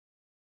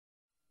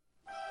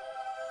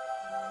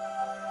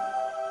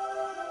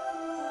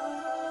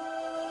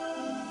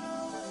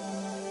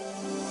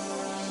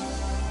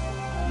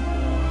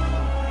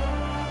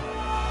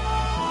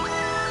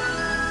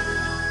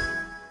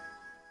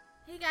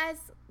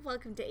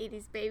Welcome to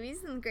 80s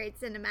Babies and the Great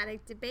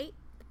Cinematic Debate,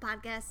 the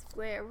podcast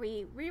where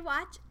we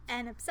rewatch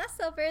and obsess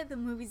over the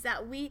movies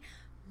that we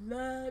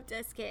loved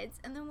as kids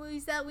and the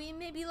movies that we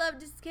maybe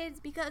loved as kids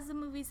because the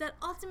movies that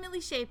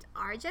ultimately shaped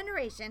our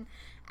generation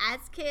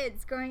as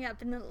kids growing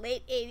up in the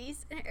late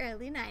 80s and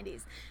early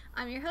 90s.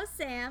 I'm your host,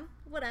 Sam.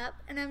 What up?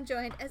 And I'm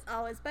joined, as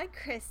always, by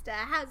Krista.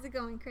 How's it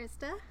going,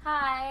 Krista?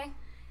 Hi.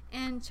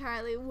 And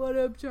Charlie. What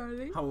up,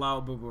 Charlie? Hello,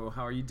 boo-boo.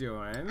 How are you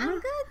doing? I'm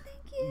good, thank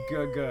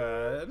you.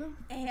 Good.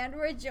 And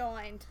we're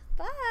joined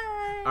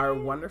by our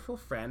wonderful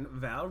friend,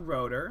 Val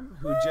Roder,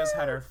 who just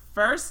had her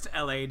first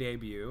LA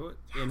debut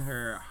in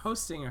her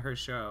hosting her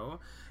show,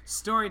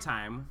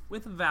 Storytime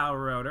with Val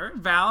Roder.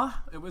 Val,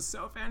 it was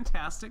so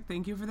fantastic.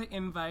 Thank you for the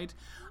invite.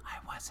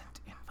 I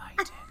wasn't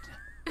invited.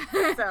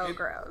 So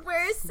gross.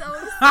 We're so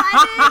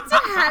excited to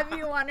have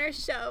you on our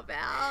show,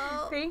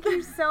 Val. Thank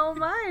you so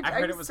much. I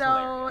heard it was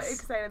hilarious.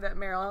 Excited that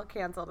Meryl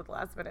canceled at the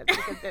last minute so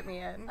she could fit me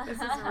in. This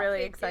is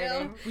really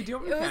exciting. We do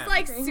what we It was can.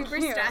 like Thank super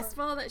you.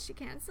 stressful that she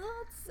canceled.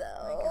 So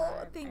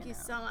God, thank I you know.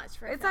 so much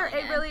for It's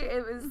filling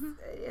in.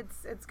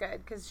 it's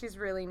good because she's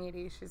really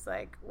needy. She's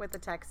like with the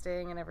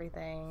texting and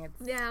everything.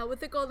 Yeah, with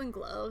the Golden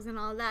Globes and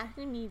all that.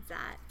 Who needs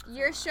that?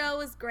 Your show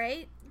was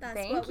great. That's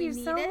Thank what we you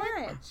needed. so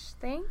much.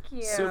 Thank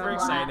you. Super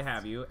excited to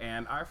have you.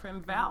 And our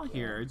friend Val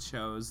here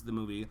chose the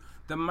movie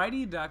The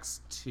Mighty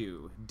Ducks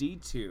 2,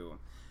 D2.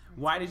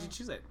 Why did you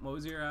choose it? What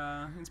was your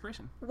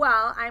inspiration?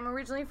 Well, I'm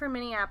originally from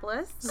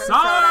Minneapolis. So,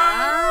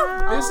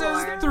 this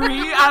is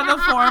 3 out of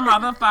the 4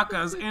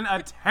 motherfuckers in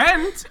a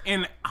tent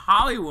in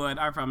Hollywood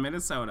are from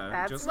Minnesota.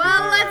 That's Just Well,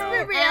 to be let's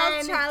real. be real.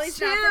 And Charlie's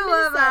two not from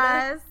of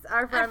Minnesota. us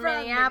are from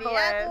Minneapolis.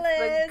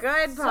 The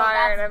good So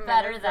part that's of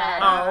better Minnesota.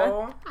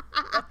 Oh,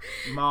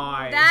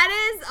 my.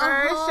 That is a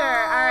For whole sure.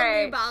 All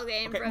right. new ball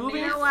game Okay, for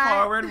moving me. know what?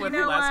 forward You with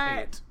know less what?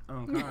 hate.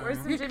 Okay. Where's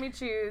some Jimmy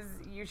Choo's?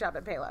 You shop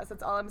at Payless.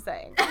 That's all I'm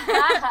saying.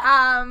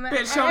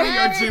 Bitch, show me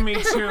your Jimmy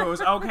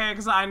Choo's, okay?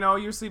 Because I know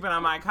you're sleeping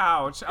on my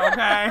couch,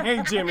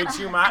 okay? Jimmy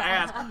Choo my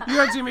ass. You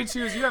have Jimmy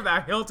Choo's. You have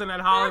that Hilton at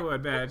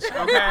Hollywood, bitch,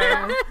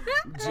 okay?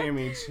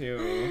 Jimmy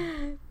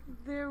Choo.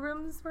 The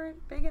rooms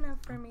weren't big enough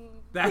for me.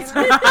 That's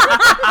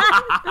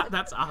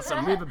that's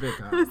awesome. We have a big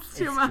house. It's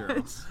too much. True.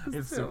 It's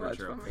It's too super much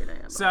true. for me to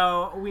handle.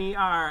 So we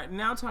are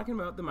now talking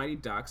about the Mighty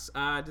Ducks.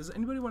 Does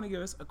anybody want to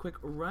give us a quick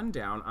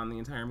rundown on the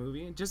entire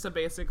movie? Just a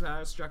basic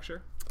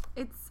structure.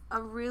 It's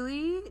a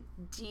really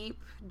deep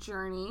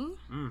journey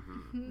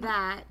Mm-hmm.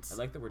 that I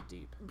like the word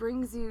deep.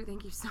 brings you,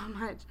 thank you so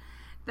much,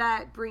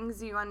 that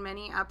brings you on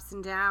many ups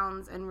and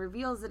downs and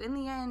reveals that in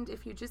the end,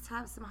 if you just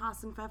have some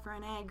Haas and pfeffer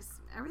and eggs,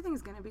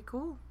 everything's going to be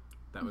cool.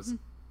 That was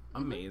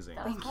amazing.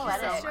 That was Thank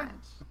poetic. you so True. much.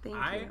 Thank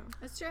I- you.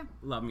 That's true.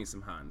 Love me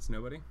some Hans.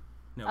 Nobody? Of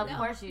Nobody.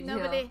 course you do.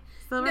 Nobody.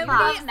 Silver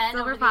Nobody- Fox. Men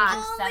Silver over the age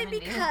of Fox. Only 70.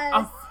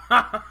 because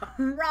Oh.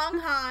 wrong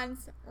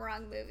Hans,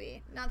 wrong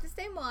movie. Not the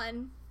same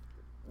one.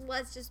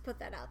 Let's just put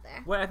that out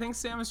there. What I think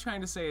Sam is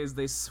trying to say is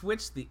they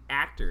switched the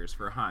actors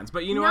for Hans.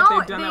 But you know what?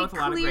 They've done that with a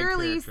lot of great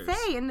clearly characters.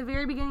 say in the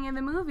very beginning of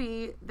the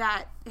movie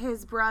that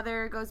his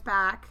brother goes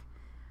back.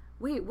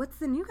 Wait, what's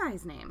the new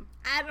guy's name?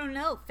 I don't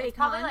know. Fake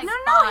probably Hans. like-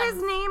 No, Fonz.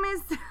 his name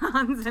is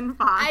Hans and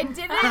Fox.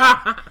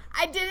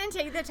 I didn't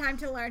take the time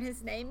to learn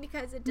his name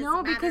because it doesn't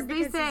No, matter because they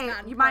he's say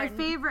not my important.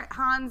 favorite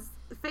Hans,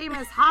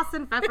 famous Haas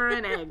and pfeffer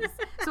and eggs.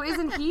 So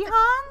isn't he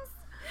Hans?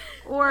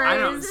 Or I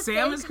don't know. Is it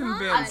Sam fake is Hans?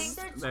 convinced I think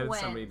they're twins. that it's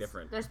somebody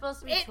different. They're supposed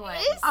to be It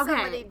twins. is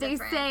somebody okay? They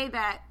different. say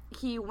that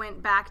he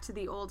went back to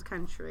the old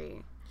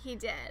country, He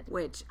did.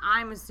 which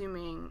I'm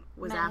assuming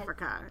was Man.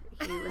 Africa.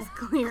 He was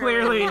clearly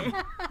Clearly. of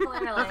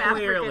Clearly. African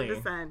Clearly.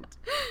 descent.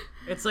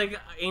 It's like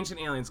ancient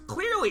aliens.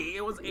 Clearly,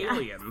 it was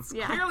aliens.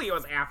 yes. Clearly, it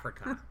was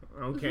Africa.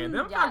 Okay,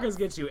 them Yes. fuckers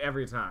get you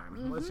every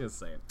time. Let's just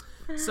say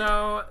it.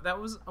 So, that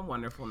was a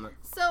wonderful...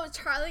 So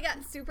Charlie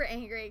got super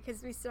angry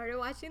because we started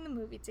watching the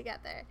movie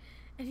together.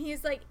 And he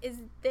was like, is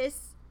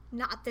this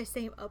not the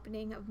same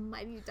opening of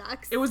Mighty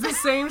Ducks? It was the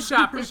same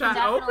shot-for-shot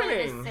Definitely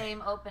opening. the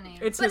same opening.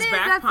 It's But his it-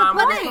 back that's the palm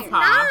with point. the It's paw.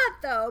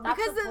 not, though. That's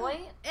Because the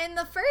point? in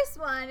the first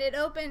one, it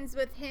opens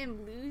with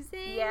him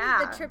losing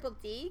Yeah. the triple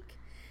deke.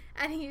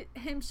 And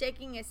him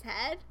shaking his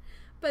head.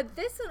 But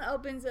this one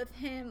opens with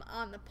him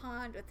on the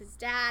pond with his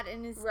dad,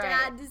 and his Right.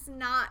 dad does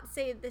not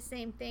say the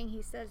same thing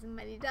he says in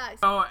Mighty Ducks.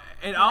 Oh,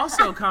 it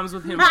also comes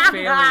with him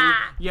failing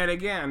yet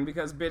again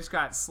because bitch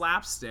got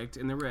slapsticked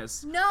in the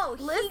wrist. No,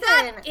 he Listen.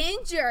 got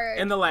injured.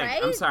 In the leg.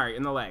 Right? I'm sorry,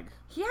 in the leg.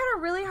 He had a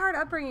really hard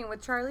upbringing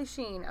with Charlie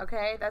Sheen,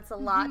 okay? That's a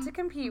lot to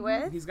compete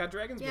with. He's got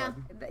dragon's Yeah.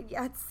 blood.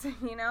 That's,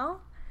 you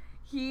know?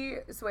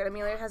 So wait,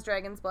 Amelia has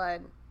dragon's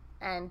blood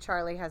and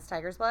Charlie has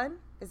tiger's blood?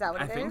 Is that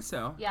what I it is? think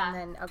so. yeah. And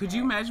then, okay. Could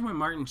you imagine what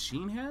Martin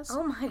Sheen has?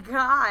 Oh my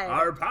god.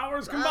 Our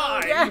powers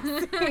combined.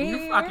 Yes. Are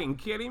you fucking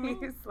kidding me?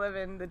 He's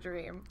living the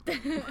dream.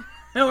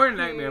 We're a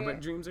nightmare,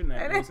 but dreams are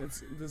nightmares.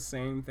 It's the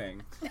same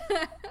thing.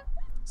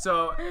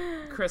 So,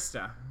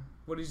 Krista,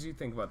 what did you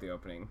think about the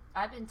opening?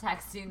 I've been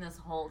texting this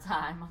whole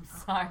time. I'm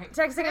sorry.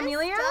 Texting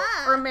Amelia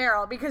or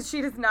Meryl? Because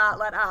she does not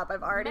let up.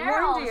 I've already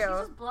Meryl, warned she you.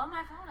 just blow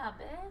my phone up,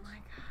 bitch. Oh my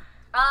god.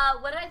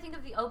 What did I think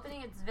of the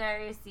opening? It's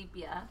very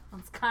sepia.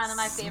 It's kind of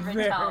my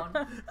favorite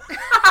tone.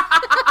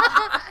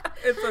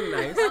 It's a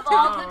nice Of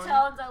all the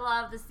tones, I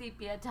love the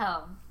sepia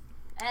tone.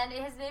 And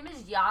his name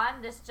is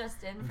Jan. This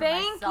just in from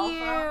Thank my cell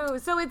phone. you.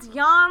 So it's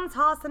Jan's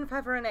Haas and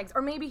Pfeffer and Eggs.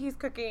 Or maybe he's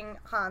cooking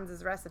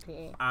Hans's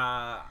recipe.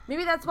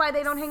 Maybe that's why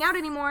they don't hang out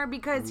anymore,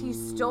 because he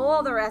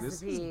stole the recipe.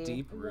 This is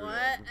deep rooted.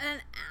 What an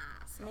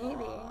ass.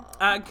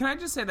 Maybe. Can I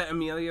just say that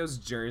Emilio's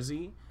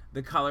jersey,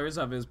 the colors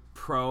of his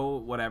pro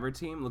whatever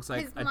team, looks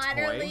like His a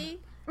minor toy. league.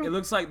 It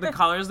looks like the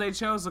colors they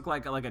chose look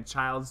like a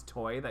child's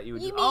toy that you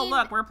would. You Oh, mean-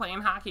 look, we're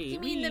playing hockey. You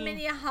mean the Whee!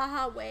 mini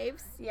haha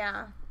waves?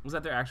 Yeah. Was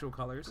that their actual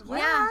colors?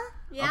 Yeah.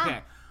 Yeah.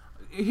 Okay.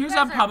 Here's You a guys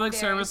are public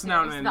very service serious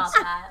announcement about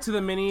that. to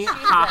the mini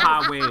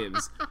haha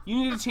waves. You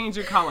need to change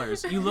your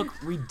colors. You look I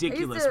used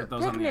ridiculous to with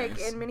those on the picnic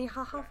ice. in Mini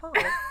Ha Ha Falls.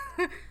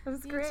 It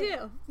was Me great.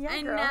 too. Yeah,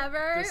 I girl.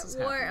 never This is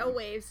wore a happening.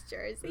 Waves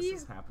jersey.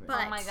 This is happening.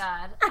 But Oh my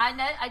god.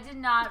 I did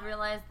not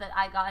realize that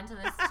I got into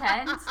this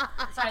tent.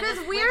 Sorry, Because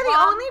this we are the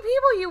wigwam. only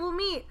people you will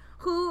meet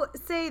who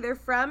say they're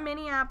from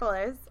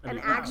Minneapolis and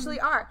mean, wow. actually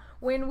are.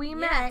 When we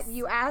met, Yes.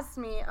 you asked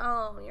me,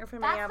 "Oh, you're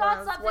from That's not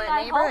Minneapolis. something What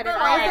I neighborhood?" hope And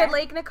that I said I-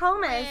 Lake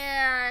Nokomis.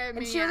 Where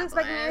And she was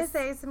expecting me to Minneapolis?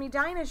 say some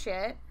Edina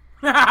shit.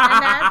 And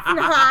that's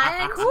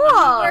not cool.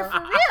 Or for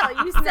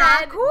real. You Not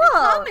said cool.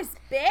 Nokomis,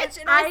 bitch.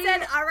 And I I-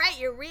 said, all right,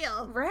 you're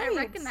real. Right. I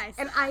recognize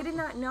And it. I did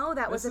not know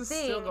that was This a is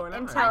still thing going on.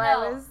 until I I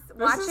know. was This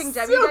watching is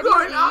still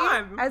going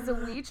on. WWE as a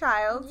wee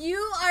child.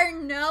 You are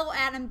no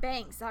Adam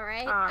Banks, all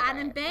right? All right.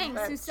 Adam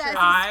Banks, who That's says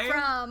true. he's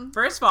from...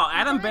 First of all,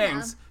 Adam China.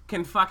 Banks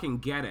can fucking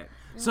get it.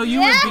 So you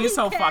Yeah, would be he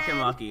so can. fucking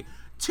lucky.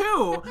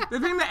 Two, the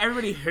thing that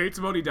everybody hates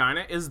about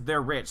Edina is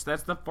they're rich.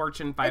 That's the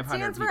Fortune 500 It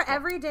stands people. for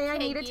every day I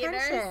need Cake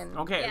eaters. attention.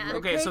 Okay, Yeah.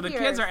 okay, so the Cake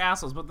kids are eaters.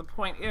 assholes, but the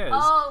point is,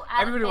 Oh,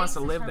 Adam everybody wants to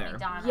Banks is live from there.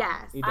 McDonald's.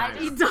 Yes. I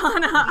Edina. just,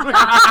 Donna.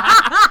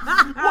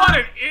 What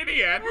an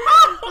idiot!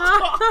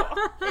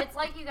 it's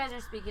like you guys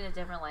are speaking a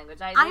different language.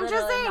 I'm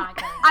just saying, Not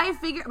getting I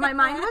figured, my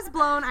mind was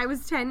blown. I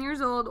was 10 years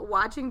old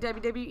watching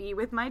WWE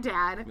with my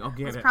dad. I'll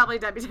get It was it. probably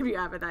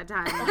WWF at that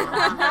time.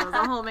 It was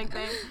a whole big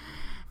thing.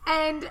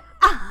 And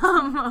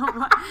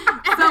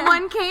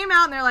someone came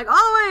out and they're like, all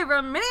the way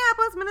from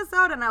Minneapolis,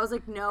 Minnesota. And I was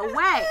like, no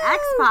way.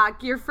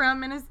 X-Pac, you're from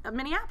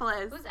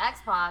Minneapolis. Who's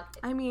X-Pac?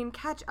 I mean,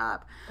 catch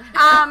up. And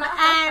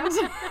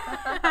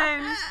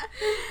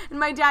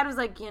my dad was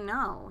like,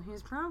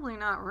 he's probably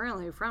not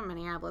really from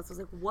Minneapolis. I was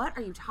like, what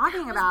are you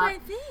talking That was about? my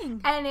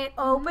thing. And it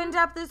opened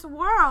up this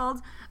world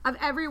of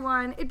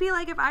everyone. It'd be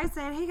like if I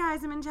said, hey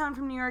guys, I'm in town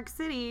from New York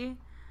City.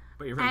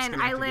 But you're from And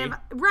I Schenectady. live,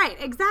 right,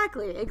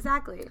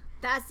 exactly.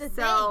 That's the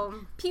So,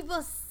 thing.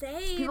 People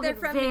say People they're get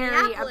from very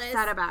Minneapolis,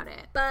 upset about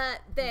it. but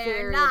they're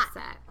Very not.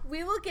 upset.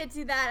 We will get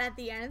to that at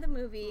the end of the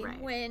movie Right.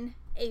 when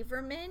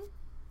Averman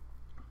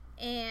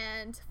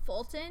and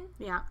Fulton,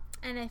 Yeah.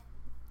 and I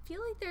feel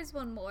like there's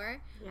one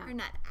more, Yeah. are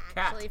not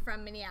Cat. actually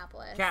from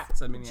Minneapolis. Cat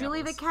said Minneapolis.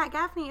 Julie the Cat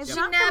Gaffney is She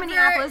not never, from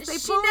Minneapolis. They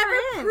she pulled never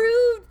her in.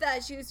 proved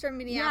that she was from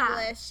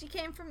Minneapolis. She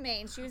came from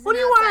Maine. She was. What an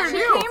do you want outsider. to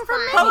do? She came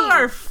from Pull Maine.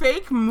 our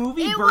fake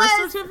movie It birth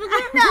was-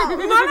 certificate? No.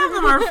 None of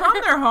them are from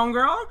there,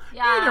 homegirl.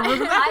 Yeah, You need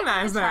to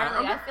recognize I that.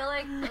 agree, Charlie. I feel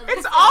like at It's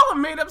least all a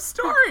made-up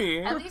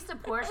story. at least a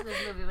portion of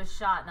this movie was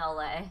shot in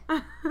L.A.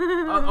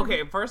 Oh,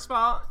 okay, first of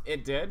all,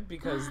 it did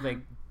because they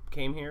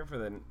came here for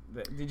the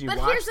did you But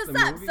watch here's the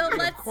what's up. movie? So Of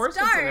let's course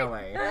start. it's in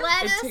LA.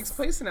 Let it us- takes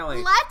place in LA.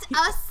 Let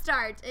us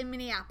start in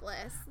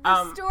Minneapolis.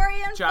 The story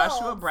unfolds.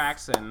 Joshua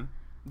Jackson.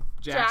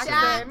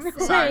 Jackson.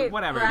 Sorry, Wait,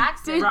 whatever.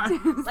 Braxton. Bra-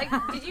 Like,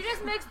 did you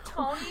just mix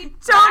Tony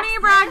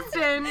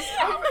Braxton.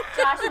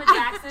 Joshua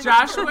Jackson?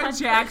 Joshua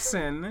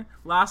Jackson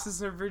lost his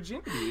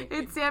virginity.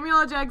 It's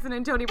Samuel L. Jackson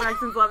and Tony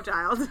Braxton's love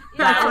child. That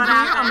That's would what be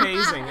happened.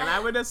 amazing, and I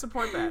would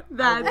support that.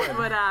 I That's would.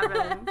 what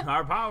happened.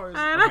 Our powers.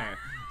 I know. Okay,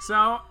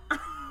 so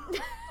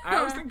I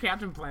always think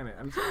Captain Planet.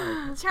 I'm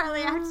sorry.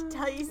 Charlie, I have to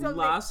tell you something.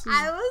 Lost his-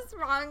 I was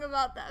wrong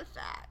about that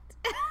fact.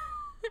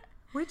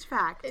 Which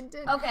fact? It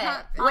didn't Okay.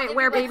 happen. Wait,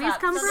 where babies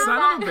come so from?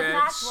 Son of a the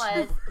fact bitch.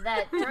 was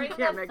that during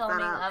can't the mix that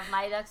filming up. of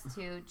My Ducks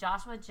 2,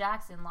 Joshua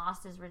Jackson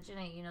lost his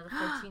virginity. You know, the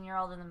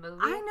 14-year-old in the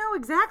movie. I know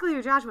exactly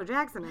who Joshua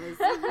Jackson is.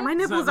 My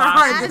nipples So are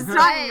hard that's just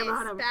right. talking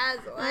about him.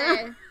 That's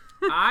way.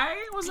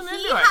 I wasn't He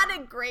into it. had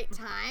a great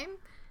time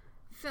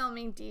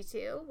filming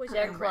D2, which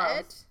They're I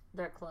read. close.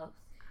 They're close.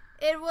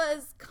 It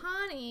was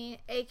Connie,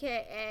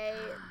 aka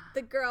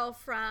the girl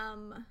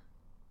from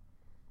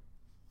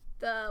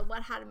the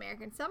What Hot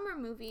American Summer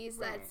movies,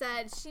 that Right.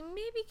 said she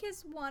maybe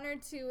kissed 1 or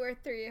 2 or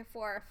 3 or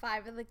 4 or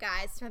 5 of the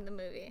guys from the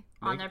movie.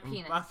 On their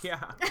penis. Fuck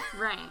yeah.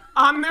 Right.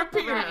 On their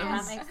penis. Right, that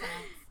makes sense.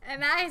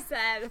 And I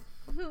said,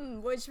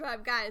 which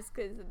 5 guys?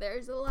 Because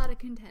there's a lot of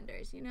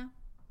contenders, you know?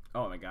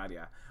 Oh my god,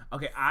 yeah.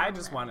 Okay, I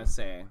just want to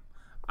say,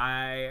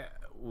 I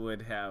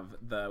would have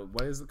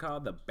what is it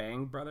called? The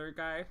Bang Brother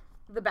guy?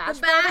 The Bash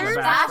The Bash Brothers?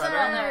 Bash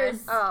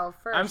Brothers. Oh,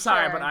 for I'm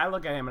sorry, sure. but I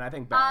look at him and I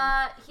think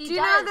Bang. He Do you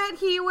does. know that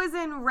he was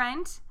in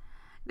Rent?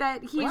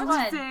 That he Which was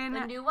one? in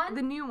The new one?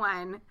 The new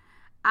one.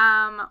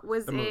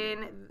 Was The movie.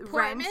 in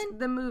Portman? Rent,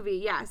 the movie.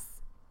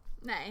 Yes.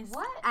 Nice.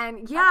 What?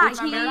 And yeah,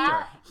 Remember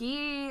that?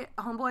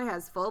 homeboy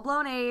has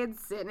full-blown AIDS,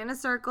 sitting in a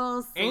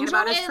circle, singing Angel?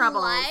 about his In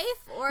troubles.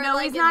 life or No,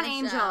 like he's in not the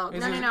Angel. show?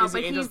 Is No, he- no, is he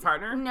but Angel's he's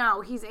partner?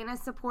 No, he's in a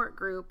support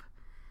group.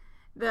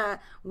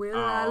 Will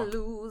I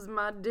lose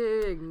my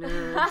dignity?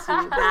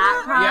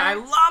 That part. Yeah, I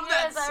love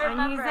that Yes, I song.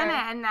 And he's in remember.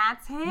 it, and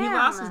that's him. He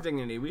lost his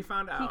dignity. We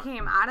found He out.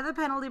 came out of the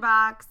penalty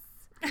box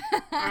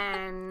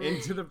and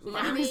Into the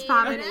now he's You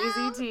popping know?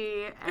 easy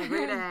tea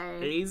every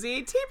day.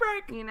 easy tea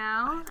break. You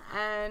know?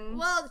 And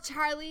Well,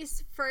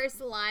 Charlie's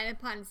first line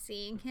upon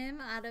seeing him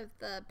out of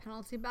the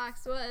penalty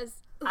box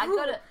was,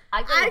 I'd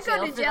I'd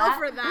go to jail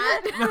for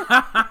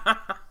that.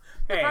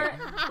 Hey,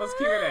 let's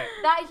keep it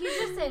That he's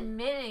just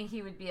admitting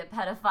he would be a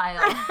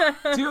pedophile.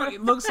 Dude,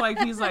 it looks like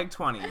he's like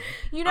 20.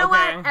 you know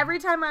Okay. what? Every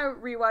time I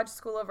rewatch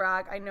School of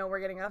Rock, I know we're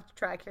getting off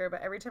track here,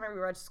 but every time I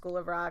rewatch School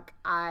of Rock,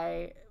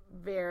 I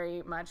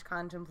very much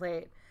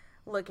contemplate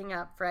looking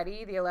up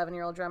Freddie, the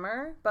 11-year-old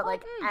drummer, but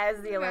like as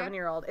the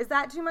 11-year-old. Is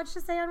that too much to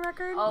say on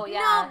record? Oh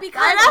yeah, No,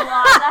 because- that's a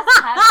lot. That's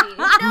heavy.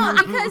 No,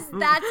 because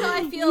that's how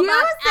I feel You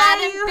about say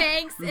Adam you-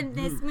 Banks in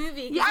this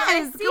movie. 'Cause Yes,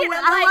 when I see it, go-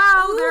 I'm hello,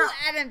 like, they're- ooh,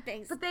 Adam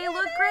Banks. But they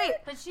look great.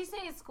 But she's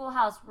saying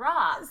Schoolhouse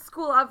Rock.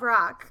 School of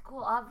Rock.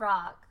 School of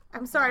Rock.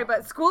 I'm sorry,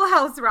 but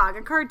Schoolhouse Rock,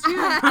 a cartoon.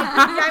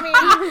 I mean,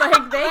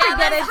 like, they could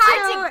get it that's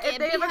hard too to if get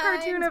they have a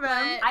cartoon of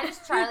behind, him. I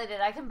just Charlied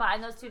it. I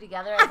combined those two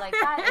together. I was like,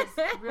 that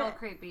is real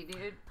creepy,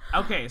 dude.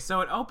 Okay,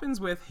 so it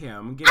opens with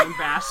him getting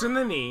bashed in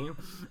the knee,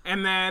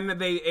 and then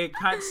it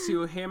cuts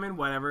to him and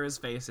whatever his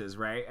face is,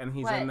 right? And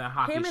he's in the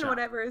hockey Him shop. and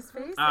whatever his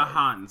face is.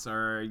 Hans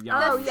or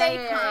Jans. Oh, The yeah, fake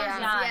yeah, yeah,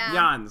 Hans, yeah. yeah.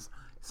 Jans.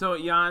 So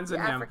Jans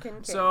and The him. African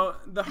king. So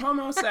the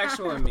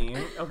homosexual in me,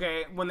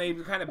 okay, when they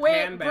kind of Wait,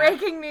 pan back.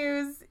 breaking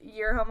news.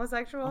 You're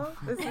homosexual?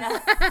 This is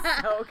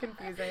so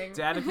confusing.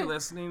 Dad, if you're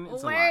listening,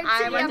 it's Where a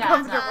lot. I'm to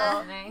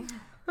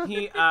uncomfortable.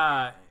 He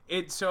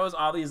it shows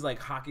all these like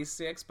hockey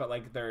sticks, but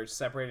like they're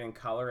separated in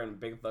color and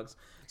big looks.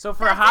 So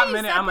for That's a how hot you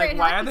minute, I'm like, separate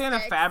why are hockey they in a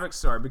sticks. fabric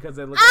store? Because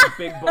they look like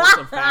big bolts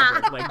of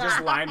fabric, like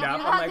just lined up.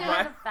 You I'm have like, to what?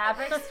 in a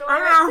fabric store. I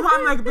don't know.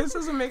 I'm like, this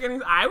doesn't make any.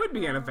 I would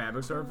be in a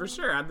fabric store for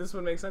sure. This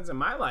would make sense in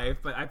my life,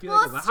 but I feel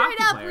Well, like as a straight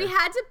hockey up, player, we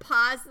had to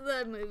pause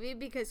the movie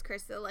because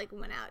Krista like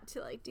went out to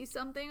like do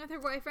something with her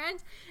boyfriend,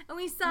 and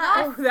we saw.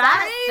 Oh,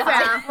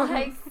 that sounds...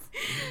 Like,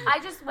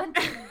 I just went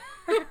to,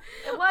 it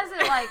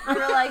wasn't like we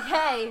were like,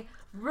 hey,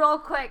 real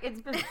quick,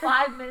 it's been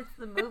 5 minutes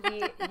of the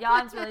movie.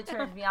 Jan's really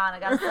turned me on. I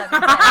got suck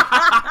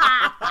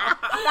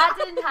That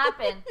didn't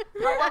happen.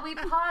 But what we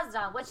paused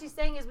on, what she's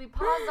saying is we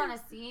paused on a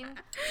scene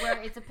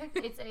where it's a pic,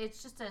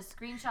 it's just a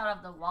screenshot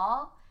of the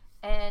wall.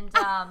 And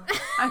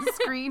A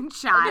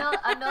screenshot.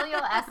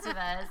 Emilio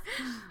Esteban,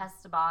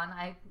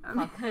 I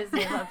fuck his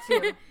name up too.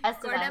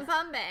 Gordon Estevez.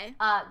 Bombay.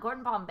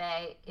 Gordon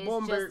Bombay is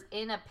Bombay. just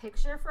in a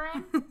picture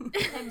frame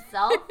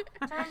himself.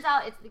 Turns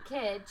out it's the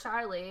kid,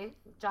 Charlie,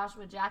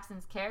 Joshua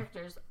Jackson's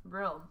character's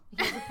room.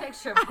 He has a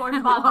picture of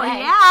Gordon Bombay Oh,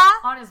 yeah.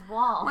 on his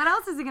wall. What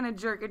else is he going to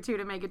jerk it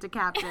to make it to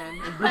captain?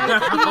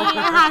 Like, he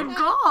had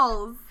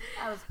goals.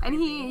 That was And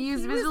creepy. he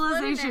used He was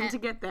living visualization it. to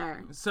get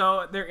there.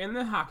 so they're in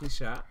the hockey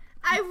shop.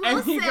 I will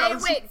And he say,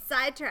 goes- wait,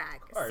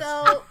 sidetrack. course.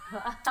 So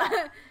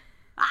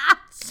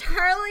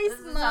Charlie's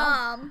This is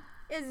mom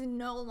is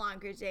no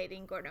longer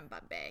dating Gordon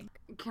Bombay.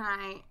 Can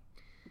I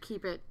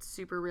keep it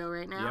super real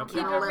right now? Yep. I'm Keep a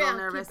it little real,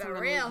 nervous keep it and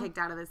going real. to be kicked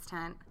out of this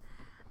tent.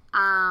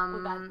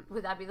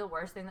 Would that be the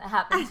worst thing that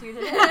happened to you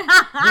today?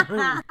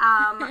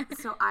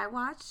 So I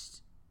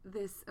watched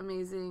this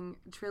amazing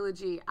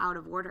trilogy Out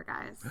of Order,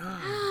 guys.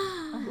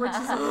 Which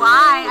is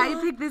why I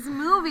picked this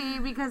movie,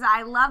 because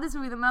I love this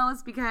movie the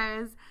most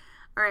because,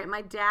 all right,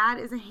 my dad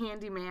is a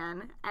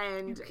handyman,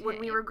 and when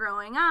we Okay. were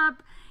growing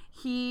up,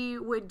 he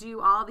would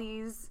do all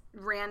these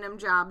random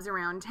jobs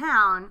around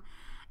town,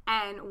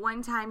 and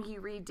one time he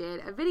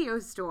redid a video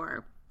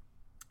store,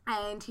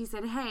 and he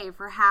said, hey,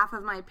 for half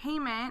of my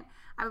payment,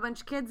 I have a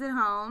bunch of kids at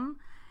home,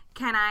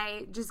 can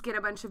I just get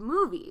a bunch of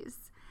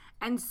movies?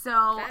 And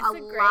so That's a a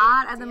great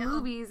lot of the deal.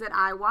 movies that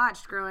I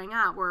watched growing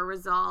up were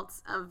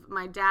results of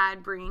my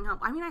dad bringing home.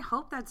 I mean, I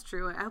hope that's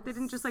true. I hope they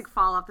didn't just like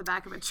fall off the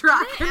back of a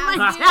truck and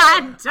my ask you-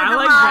 dad took I them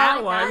like all. that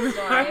That one.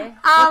 story.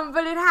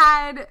 But it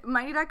had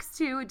Mighty Ducks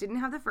 2. It didn't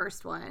have the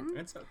first one.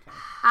 It's okay.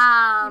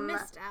 You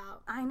missed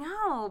out. I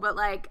know, but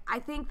like I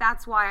think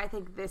that's why I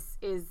think this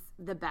is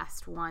the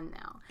best one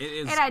now. It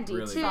is. It had D2,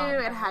 really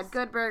good. it had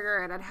Good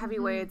Burger, it had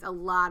Heavyweights, a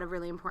lot of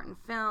really important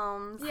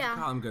films. I Yeah.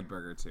 call him Good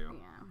Burger too.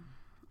 Yeah.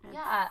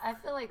 Yeah, I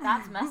feel like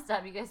that's messed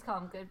up. You guys call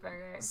him Good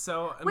Burger.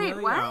 So Wait,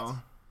 Emilio,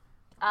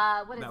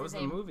 what? What is that his was the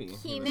name? movie. he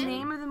was Keenan. The in.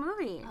 name of the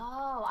movie.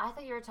 Oh, I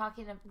thought you were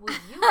talking.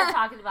 You were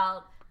talking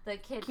about the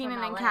kid Keenan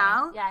from and LA.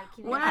 Cal? Yeah,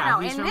 Keenan. Well, and Yeah, no,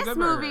 he's in from this Good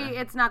movie, Burger.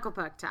 it's Knuckle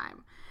Puck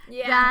time.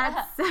 Yeah.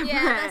 That's separate.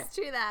 Yeah, that's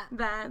true that.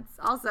 That's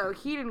also,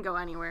 he didn't go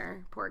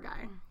anywhere. Poor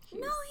guy.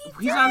 No,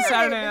 He's on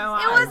Saturday Night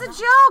Live. It was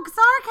a joke,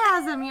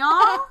 sarcasm,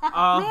 y'all.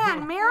 Oh.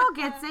 Man, Meryl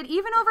gets it,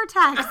 even over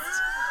text.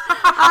 All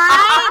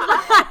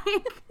right?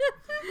 Like,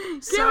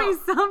 give me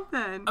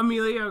something.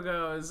 Emilio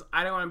goes,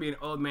 I don't want to be an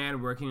old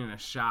man working in a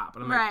shop.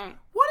 And I'm Right. like,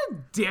 what a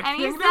dick And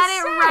he thing said to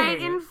it say. right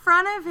in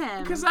front of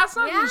him. Because that's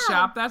not his Yeah.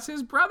 shop, that's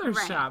his brother's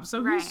Right, shop.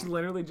 So right. he's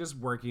literally just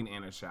working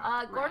in a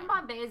shop. Gordon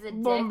Bombay is a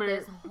dick Bombay.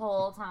 this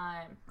whole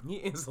time. He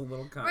is a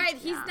little cunt. Right,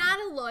 he's not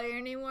a lawyer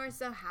anymore,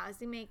 so how's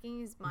he making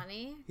his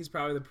money? He's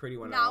probably the pretty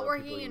one. out Not of all the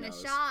people working he in a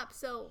knows. shop,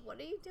 so what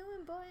are you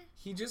doing, boy?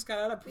 He just got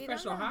out of We don't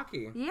professional know.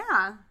 hockey.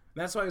 Yeah.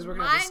 That's why he's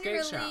working at the skate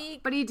Minor shop. league.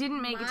 But he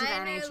didn't make it to the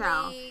Minor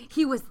NHL. league.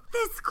 He was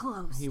this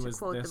close. He to was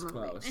quote this the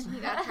movie. close. And he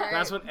got hurt.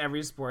 That's what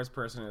every sports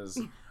person is.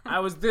 I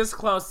was this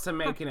close to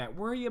making it.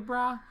 Were you,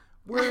 brah?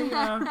 Were you?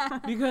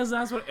 Because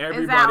that's what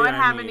everybody. Is that what I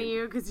happened meet. to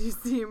you? Because you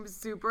seem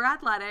super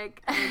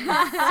athletic. And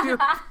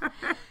super...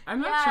 I'm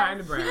not Yes. trying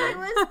to He brag.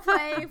 was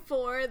playing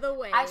for the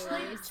Waves.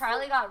 Actually,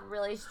 Charlie got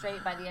really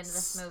straight by the end of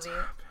this movie.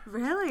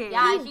 Really?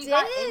 Yeah, He he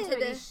got did. into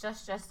it. He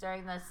shushed us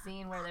during the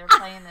scene where they were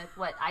playing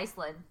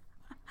Iceland.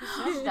 He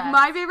shushed us.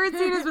 My favorite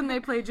scene is when they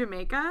play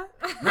Jamaica,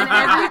 and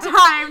every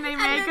time they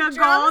make the a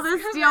goal, the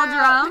drums come steel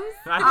out. drums.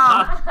 I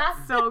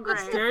love So great.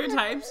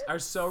 stereotypes are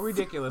so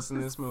ridiculous in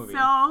this movie.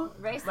 So,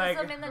 Racism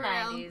Like, in the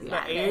 90s. the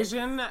Yeah.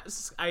 Asian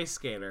ice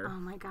skater. oh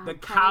my god. The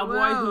Kenny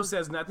cowboy Wu. who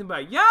says nothing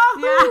but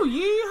Yahoo!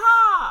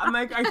 Yeehaw! I'm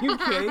like, are you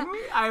kidding me?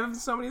 I have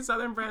so many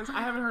Southern friends.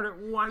 I haven't heard it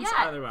once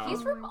out of their Yeah, mouth.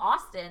 he's from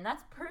Austin.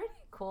 That's pretty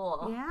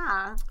cool.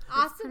 Yeah.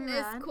 Austin pretty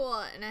is rad. cool,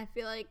 and I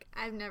feel like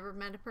I've never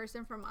met a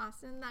person from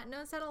Austin that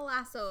knows how to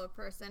lasso a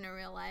person in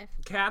real life.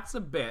 Cat's a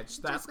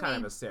bitch. That's Just kind me.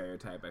 of a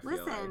stereotype, I feel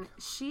Listen, like.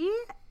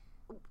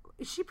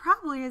 she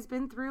probably has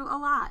been through a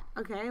lot.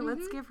 Okay,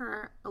 let's give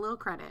her a little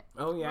credit.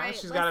 Oh, yeah? Right,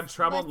 She's got a let's-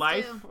 troubled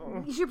let's life?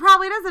 do. She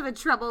probably does have a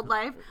troubled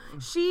life.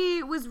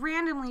 She was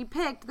randomly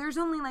picked. There's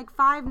only like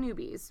 5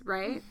 newbies,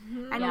 right?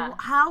 And Yeah.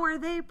 how are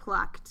they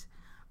plucked?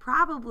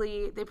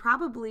 They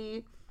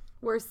probably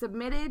were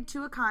submitted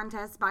to a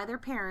contest by their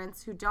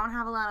parents who don't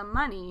have a lot of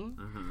money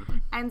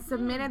and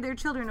submitted their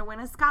children to win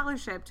a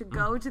scholarship to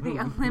go to the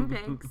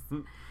Olympics.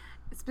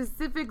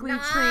 Specifically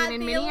Not train in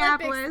the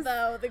Minneapolis. Olympics,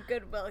 though, the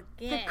Goodwill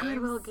Games. The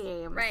Goodwill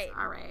Games. Right.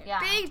 All right. Yeah.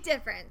 Big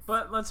difference.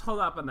 But let's hold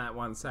up on that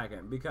 1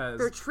 second because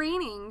They're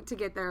training to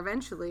get there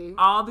eventually.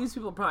 all these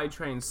people probably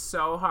trained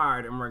so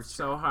hard and worked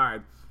so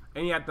hard.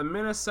 And yet the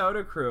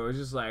Minnesota crew is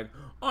just like,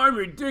 I'm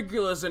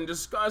ridiculous and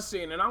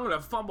disgusting and I'm going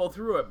to fumble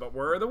through it, but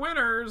we're the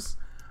winners.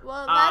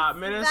 Well, that's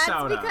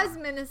Minnesota. because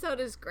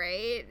Minnesota's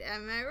great.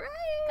 Am I right?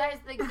 Guys,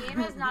 the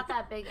game is not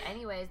that big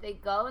anyways. They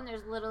go and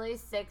there's literally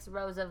 6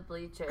 rows of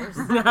bleachers.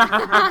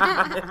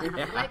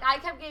 Like, I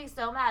kept getting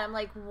so mad. I'm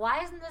like,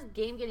 why isn't this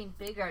game getting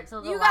bigger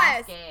until the You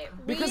last guys, game?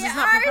 Because we it's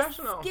not are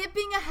professional.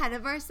 skipping ahead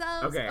of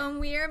ourselves, Okay. and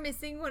we are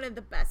missing one of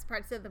the best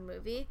parts of the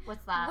movie,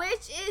 What's that?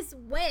 which is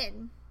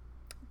when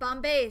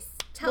Bombay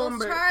tells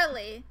Bombay.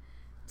 Charlie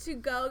to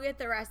go get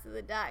the rest of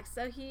the ducks.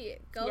 So he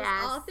goes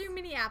Yes. all through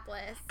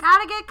Minneapolis.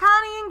 Gotta get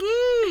Connie and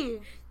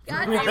Guy.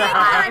 Got to get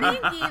Connie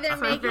and Guy. They're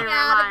my making favorite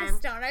out at the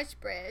line. Stone Arch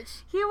Bridge.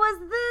 He was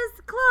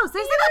this close. They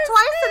say He that was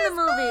twice in this the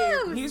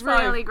movie. close. He's really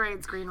probably great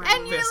screenwriting.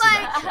 And you're This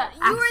and like, that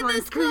you were Excellent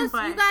this close.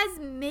 screenplay. You guys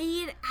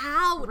made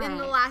out in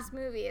the Right. last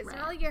movie. It's Right.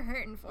 not like you're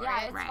hurting for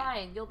Yeah, it. it's Right.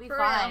 fine. You'll be For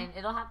fine. real.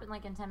 It'll happen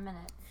like in 10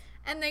 minutes.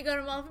 And they go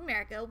to Mall of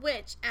America,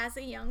 which, as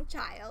a young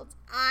child,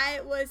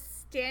 I was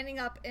standing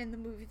up in the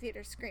movie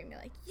theater screaming,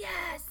 like,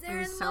 yes, they're in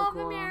was the so Mall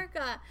cool. of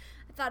America.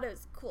 I thought it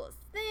was the coolest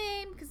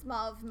thing because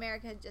Mall of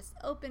America had just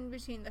opened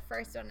between the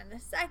first one and the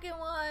second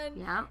one.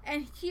 Yep.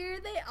 And here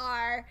they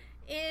are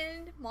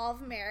in Mall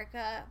of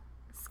America,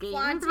 Skating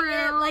flaunting through.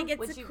 it like it's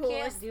Which the you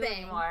coolest can't do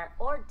thing. anymore.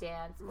 Or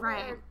dance.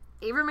 Right. Or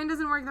Averman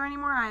doesn't work there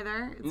anymore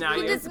either. It's No,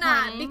 He Yeah, does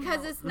not, disappointing.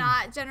 because it's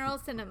not General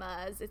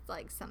Cinemas. It's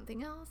like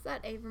something else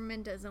that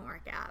Averman doesn't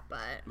work at,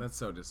 but... That's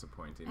so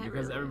disappointing It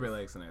because really everybody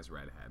is. likes a nice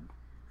redhead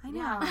I know.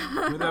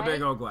 Yeah. with a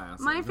big old glass.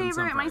 My second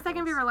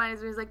favorite line is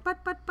when he's like, but.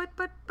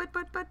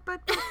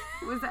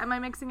 Was that, am I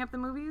mixing up the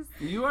movies?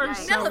 You are Yeah.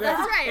 so No, good.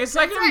 that's right, It's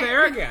like that's I'm right.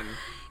 there again.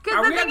 Because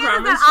Are the we thing at is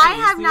Grumman's that I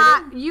Chinese have Theater?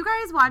 not. You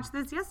guys watched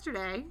this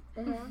yesterday,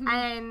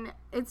 and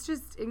it's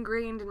just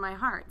ingrained in my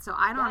heart. So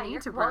I don't Yeah, need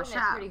you're to brush quoting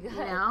it up. pretty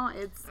good. You know,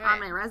 it's Right. on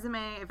my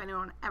resume. If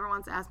anyone ever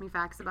wants to ask me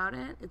facts about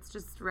it, it's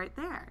just right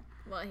there.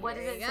 Well, what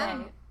does here it you say?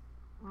 go.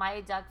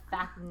 My duck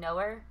fact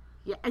knower.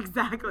 Yeah,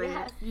 exactly.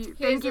 Yes. Thank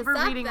Here's you the for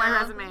stuff, reading my though.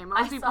 resume. I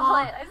Most people,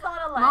 saw it. I saw it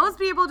online. most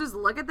people just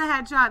look at the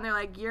headshot and they're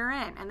like, "You're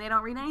in," and they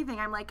don't read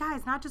anything. I'm like,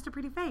 guys, not just a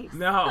pretty face.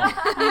 No,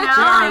 You there know?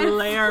 are It's-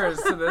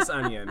 layers to this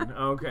onion.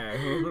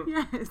 Okay.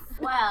 Yes.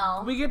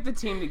 Well, We get the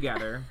team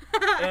together,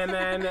 and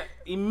then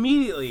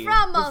immediately,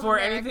 From Mall of before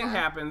America. anything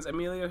happens,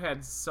 Emilio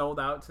had sold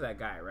out to that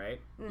guy, right?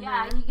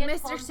 yeah, he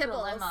gets Mr. pulled into a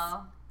Tibbles.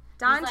 limo.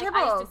 Don He's like,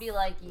 I used to Tibbles. be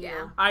like you.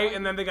 Yeah.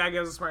 And then the guy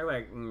gives a smile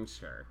like,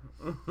 sure,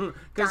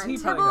 because Don he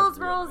probably Tibbles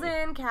doesn't rolls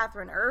really. in.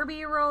 Catherine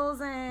Irby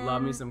rolls in.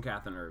 Love me some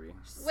Catherine Irby.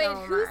 Wait, So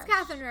who's much.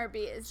 Catherine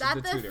Irby? Is that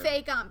the the tutor.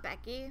 fake Aunt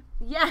Becky?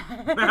 Yeah.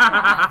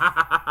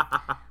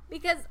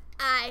 Because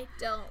I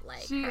don't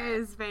like She her.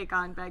 is fake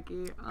on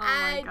Becky. Oh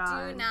I my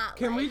god. do not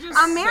Can like we just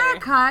her.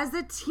 America is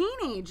a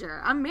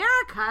teenager.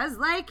 America's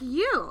like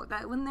you.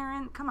 That when they're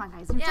in. Come on,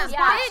 guys. You Yeah, just yeah.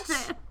 watched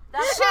Bitch. it.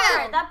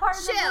 That part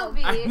of Chill. the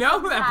movie. I know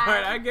that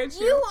part. I get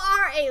you. You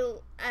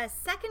are a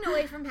second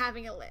away from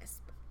having a lisp.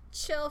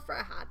 chill for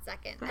a hot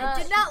second.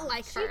 I did not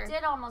like her. She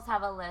did almost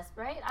have a lisp,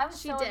 right? I was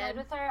She so did. annoyed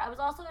with her. I was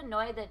also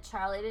annoyed that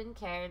Charlie didn't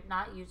care.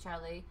 Not you,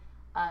 Charlie.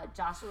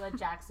 Joshua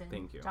Jackson.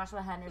 Thank you.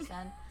 Joshua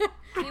Henderson.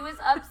 He was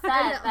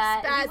upset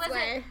that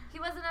way. he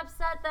wasn't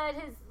upset that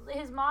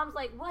his mom's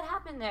like, what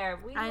happened there?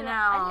 I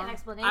need an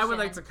explanation. I would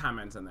like to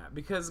comment on that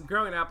because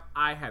growing up,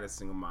 I had a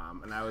single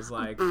mom, and I was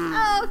like,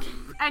 Oh, okay.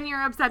 And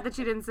you're upset that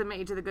she didn't submit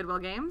you to the Goodwill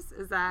Games?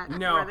 Is that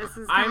no, where this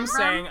is I'm coming from?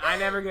 saying I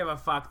never gave a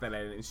fuck that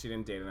she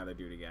didn't date another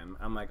dude again.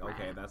 I'm like,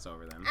 okay, that's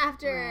over then.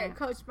 After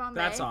Coach Bombay.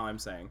 That's all I'm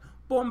saying.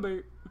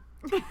 Bombay.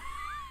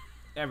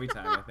 Every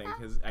time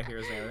I hear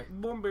his name,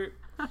 like, Bombay.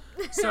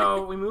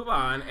 So we move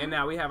on, and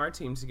now we have our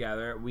team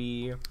together.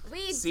 We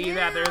see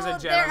that there's a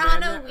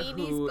gentleman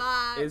who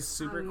is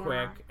super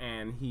quick,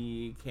 and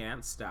he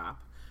can't stop.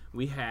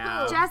 We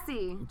have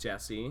Jesse,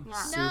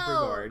 super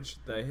gorge,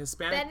 the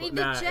Hispanic. Benny the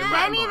Jet.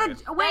 Benny the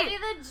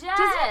Jet.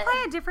 Does he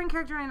play a different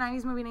character in a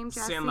 90s movie named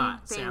Jesse?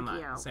 Sandlot. Thank you.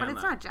 But Sandlot.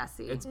 it's not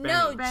Jesse. It's Benny.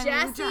 No, Benny the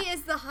Jesse Jet.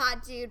 is the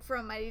hot dude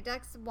from Mighty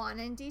Ducks 1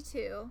 and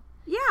D2.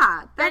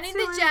 Yeah. Benny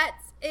the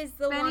Jets is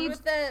the Benny one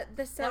with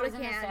the soda was in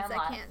the cans that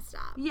Sandlot. can't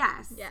stop.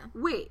 Yes. Yeah.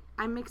 Wait,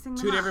 I'm mixing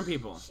them Two up. different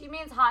people. She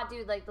means hot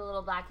dude, like the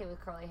little black kid with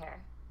curly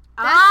hair.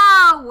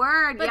 Oh,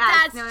 word. But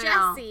yes. that's no.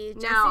 Jesse.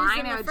 No, Jesse was I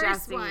in know the first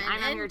Jesse. one. I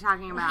know who And- you're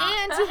talking about.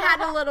 And he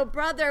had a little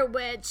brother,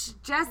 which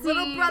Jesse.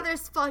 little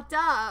brother's fucked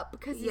up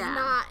because he's Yeah.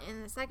 not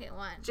in the second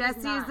one.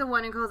 Jesse is the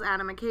one who calls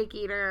Adam a cake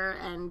eater,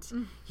 and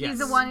he's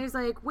the one who's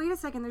like, wait a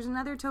second, there's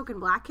another token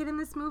black kid in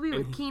this movie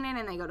with Keenan,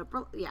 and they go to,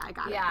 yeah, I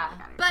got it. Yeah. I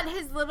got it. But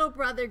his little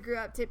brother grew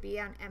up to be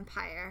on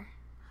Empire.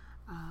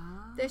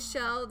 The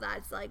show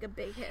that's like a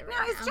big hit right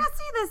Now, is now.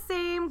 Jesse the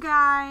same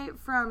guy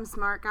from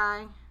Smart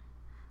Guy?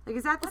 Like,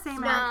 is that the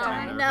same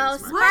actor? No, Smart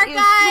Smart What is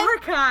Guy.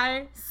 Smart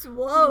Guy?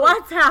 Whoa.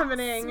 What's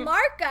happening?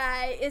 Smart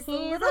Guy is the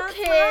He's little a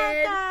kid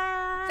smart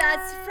guy.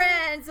 that's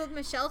friends with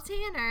Michelle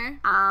Tanner.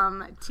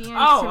 Tian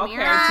Oh, Tamir.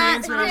 okay.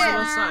 Tian Tamir's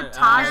little son.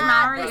 Taj Not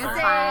Mowry the is same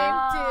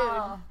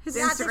fine. dude. His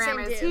Not the Instagram same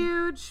is dude.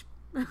 huge. big.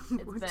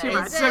 Too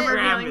much. Is I'm it?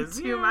 revealing Instagram is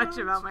too much huge.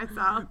 about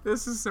myself.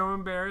 This is so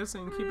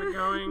embarrassing. Keep it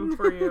going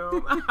for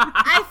you.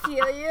 I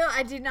feel you.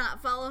 I did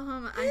not follow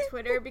him on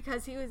Twitter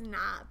because he was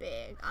not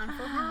big on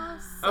Full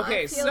House. So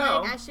Okay, I feel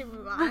so- like I should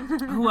move on.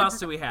 Who else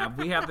do we have?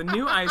 We have the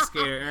new ice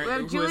skater We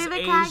have who Julie is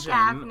the Cat Asian.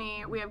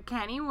 Gaffney. We have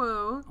Kenny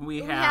Wu. We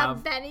We have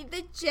have Benny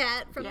the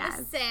Jet from Yes.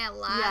 the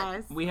Sandlot.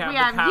 Yes. we have We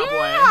the cowboy.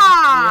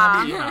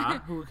 Yeehaw! We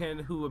have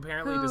Yeehaw, who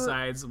apparently Who-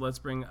 decides let's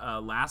bring a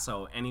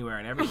lasso anywhere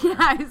and everywhere.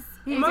 Yes.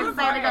 He's Motherfucker.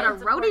 excited to go to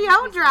It's a rodeo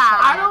piece of drive.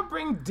 I don't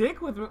bring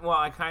dick with me. Well,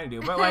 I kind of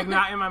do, but like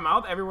not in my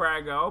mouth everywhere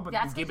I go. But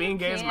That's 'cause being you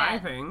gay is my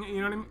can't. thing.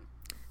 You know what I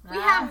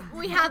mean?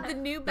 We have the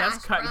new Bash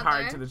That's cutting brother.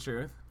 hard to the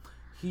truth.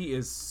 He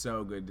is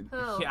so good.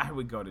 Who? I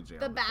would go to jail.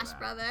 The for Bash that.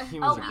 brother. He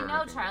was Oh, a we good know,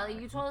 looking Charlie. guy.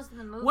 You told us in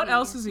the movie. What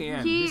else is he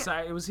in? He-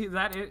 Was he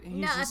that it? He's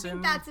No, I just think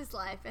in that's his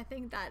life. I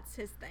think that's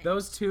his thing.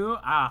 those two.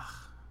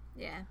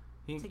 Yeah.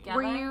 He, Together?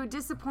 Were you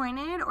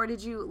disappointed, or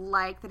did you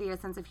like that he had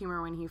a sense of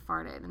humor when he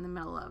farted in the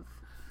middle of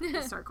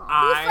the circle?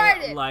 I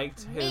farted?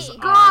 liked his Me.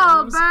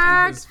 arms and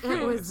Goldberg! his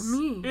It was face.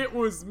 me. It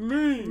was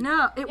me.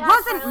 No, it Yeah,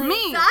 wasn't Charlie.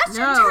 me. Such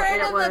no, a turn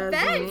it of was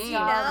events, me. you know?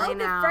 I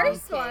The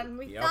first Okay. one,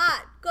 we Yep.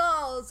 thought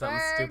Goldberg. Something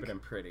stupid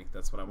and pretty.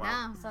 That's what I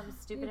want. No. Some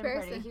stupid New and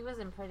pretty. person. He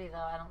wasn't pretty though.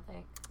 I don't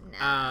think.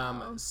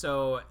 No.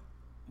 So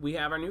we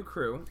have our new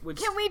crew,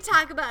 which Can we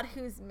talk about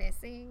who's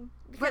missing?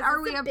 Because But are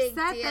it's we a big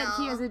upset that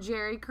he deal. has a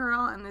Jerry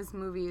curl and this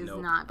movie is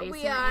Nope. not based We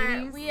in the are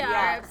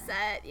 80s?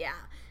 upset, yeah.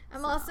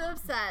 I'm also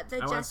upset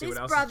that I wanna see Jesse's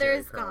what else is brother Jerry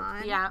is curled.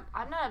 gone. Yeah.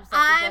 I'm not upset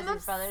I'm that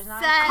Jesse's brother's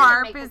not. upset.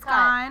 Carp Make the is cut.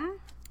 gone.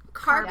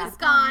 Carp Yeah. is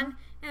gone,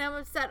 and I'm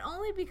upset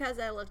only because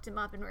I looked him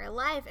up in real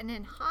life, and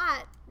in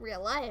hot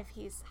real life,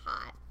 he's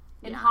hot.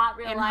 In Yeah. hot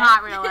real In life.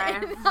 hot real in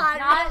life.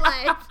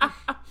 hot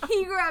real life,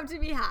 he grew up to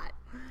be hot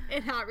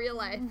in hot real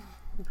life.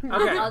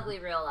 okay. Ugly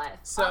real life.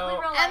 So- Ugly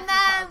real life And is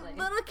that ugly.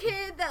 little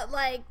kid that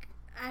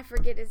I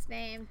forget his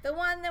name, the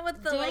one that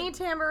with the Danny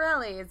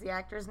Tamborelli is the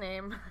actor's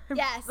name.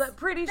 Yes. But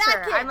pretty That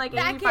sure. kid, I'm like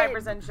that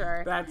 85%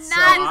 sure. That's Not-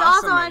 so He's awesome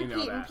also that on you know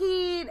Pete that. and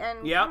Pete,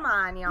 and Yep. come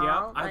on, y'all.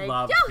 Yep. I Like,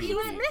 love Yo, Pete. he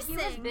was He missing.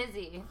 was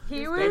busy. He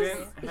They was didn't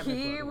have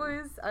he the photo.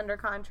 was under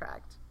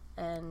contract,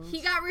 and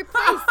He got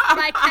replaced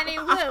by Kenny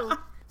Wu.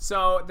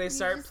 So they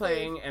start just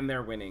playing and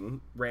they're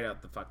winning right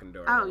out the fucking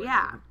door. Oh, They're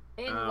yeah. winning.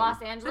 In Um, Los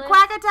the Angeles.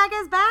 Quack Attack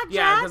is back.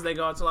 Yeah, Jack. because they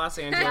go out to Los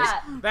Angeles.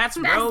 Yeah. That's Best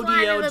line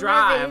Rodeo of the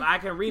Drive. movie. I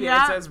can read it.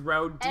 Yeah. It says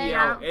Rodeo.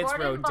 And It's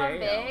Gordon Rodeo.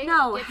 Bombay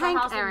No, gets Hank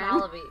a house Aaron. in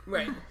Malibu.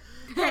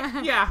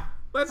 Right. Yeah.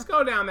 Let's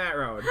go down that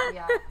road.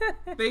 Yeah.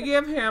 They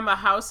give him a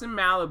house in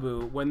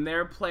Malibu when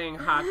they're playing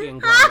hockey in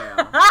Glendale.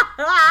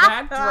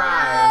 That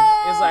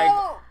drive is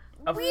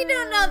like We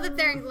don't know that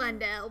they're in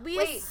Glendale. We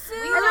Wait,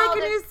 assume. we I like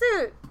know a new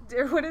suit.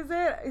 What is it?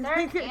 They're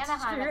in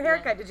Anaheim Your at the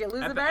haircut. end. Did you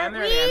lose At a the bet? end,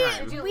 they're in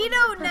Anaheim. Did you We lose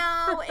don't the-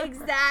 know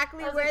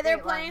exactly That was a where they're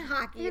great playing line.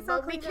 hockey, It's all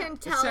but we cleaned can up.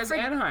 tell says for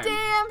Anaheim.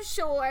 damn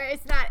sure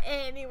it's not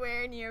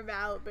anywhere near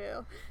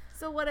Malibu.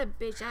 So what a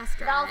bitch ass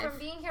Val, drive. from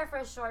being here for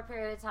a short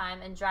period of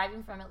time and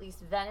driving from at least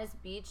Venice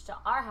Beach to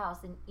our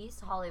house in East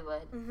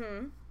Hollywood,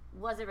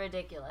 was it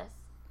ridiculous?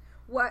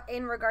 What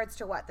in regards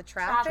to what? The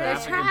traffic?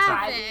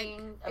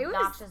 Driving, It was-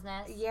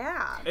 obnoxiousness.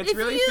 Yeah. It's If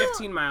really you-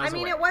 15 miles I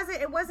mean, away.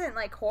 it wasn't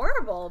like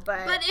horrible,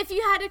 but But if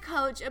you had to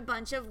coach a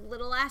bunch of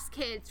little ass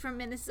kids from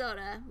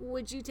Minnesota,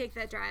 would you take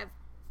that drive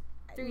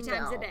 3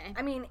 times a no. day?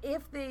 I mean,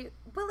 if they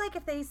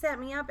set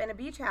me up in a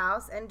beach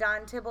house and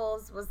Don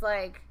Tibbles was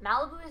like,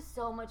 Malibu is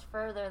so much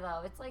further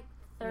though. It's like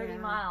 30 Yeah.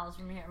 miles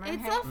from here.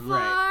 It's Remember? a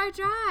far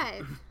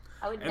drive.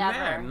 I would And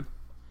never.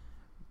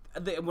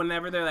 then,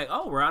 whenever they're like,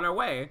 "Oh, we're on our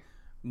way,"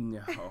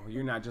 no,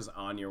 you're not just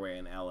on your way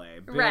in LA,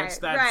 bitch. Right,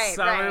 That's right,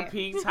 summer right.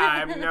 peak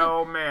time.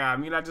 No,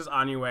 ma'am, you're not just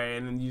on your way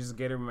and then you just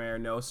get there,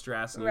 no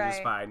stress, and you're just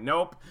Right. fine.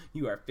 Nope,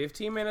 you are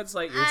 15 minutes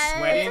late. You're That's a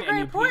sweating great and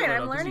you point. pee a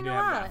I'm little because you learning didn't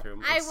a have a lot.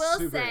 bathroom. I It's will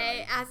super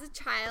say, annoying. as a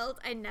child,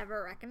 I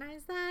never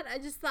recognized that. I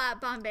just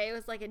thought Bombay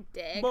was like a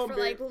dig Bombay. for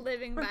like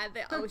living by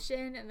the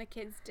ocean, and the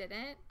kids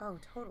didn't. "Oh,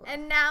 totally."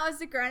 And now,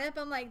 as a grown up,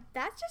 I'm like,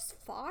 that's just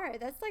far.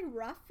 That's like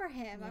rough for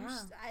him. I'm Yeah.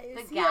 just, is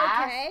The he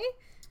gas. okay?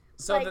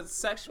 So like- the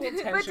sexual But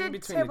tension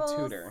did between the Tibbles-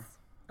 tutor.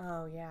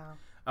 Oh yeah.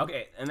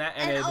 Okay, and that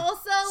And ended.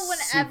 also,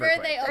 super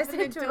whenever they quick. I open said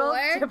the Toodles, door,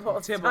 Tibbles.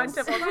 Don Tibbles.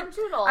 Tibbles. From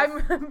Toodles.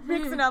 I'm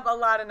mixing up a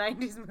lot of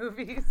 90s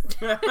movies.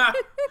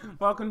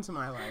 Welcome to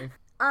my life.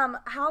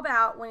 How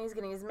about when he's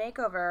getting his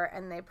makeover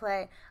and they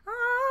play,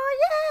 "Oh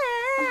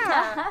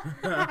yeah."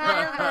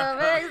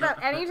 I love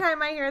it.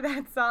 Anytime I hear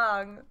that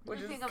song, which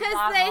is Think of because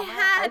that they moment.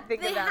 I had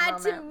think of they that had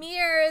to moment.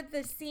 mirror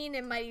the scene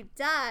in Mighty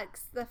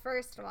Ducks, the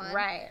first one,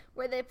 right.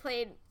 where they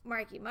played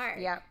Marky Mark.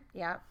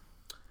 Yep.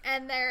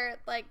 And they're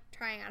like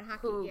trying on hockey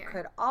Who gear.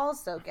 could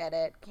also get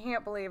it?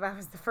 Can't believe I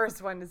was the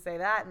first one to say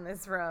that in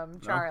this room,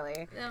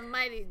 Charlie. The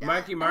Mighty Ducks.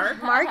 Marky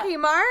Mark? Marky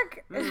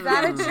Mark? Is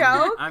that a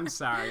joke? I'm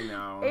sorry,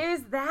 no.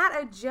 Is that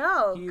a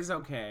joke? He's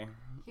okay.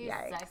 He's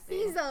Yikes. sexy.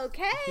 He's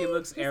okay. He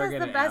looks He says arrogant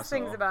the and best asshole.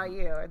 things about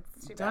you.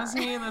 It's too Does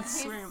bad. he?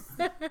 That's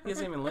sweet. He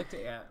hasn't even licked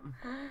it yet.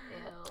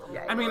 Ew.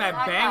 Yeah, I mean, I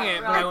That bang got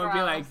it, but I real wouldn't be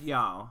gross. like,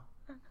 y'all.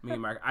 Me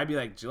and Mark. I'd be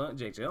like,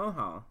 Jake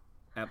Gyllenhaal.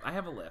 I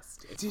have a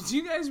list. Did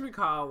you guys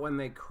recall when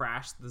they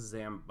crashed the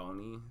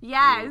Zamboni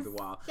Yes. through the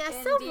wall? Yeah,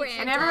 In so Detroit. random.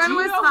 And everyone Do you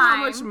was know how fine.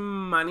 much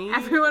money?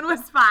 Everyone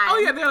was fine. Oh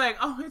yeah, they're like,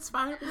 oh, it's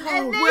fine.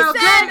 And they We're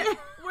said, okay.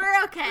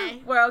 we're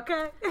okay. We're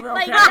okay. We're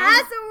Like, okay.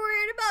 that's what we're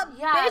worried about.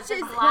 Yeah, the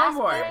Bitches glass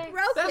Homeboy. break.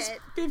 broke That's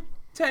it.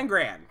 10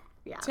 grand.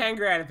 Yeah. 10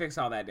 grand to fix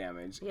all that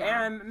damage.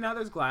 Yeah. And now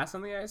there's glass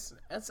on the ice.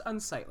 That's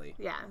unsightly.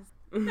 Yes.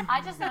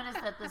 I just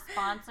noticed that the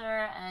sponsor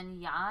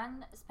and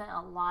Jan spent a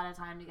lot of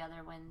time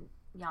together when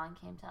Jan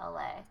came to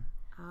LA.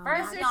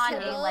 First, Mr. Jan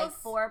ate Tibbles. like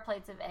 4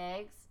 plates of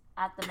eggs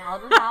at the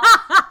Malibu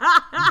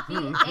house. He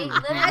ate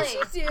As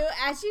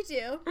literally. you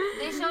do.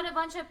 They showed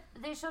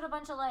a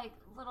bunch of like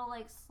little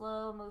like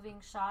slow moving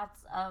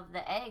shots of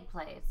the egg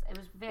plates. It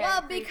was very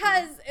Well, creepy.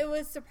 because it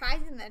was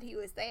surprising that he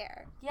was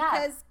there. Yeah,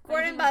 Because but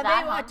Gordon he was that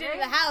Bombay walked into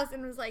hungry? the house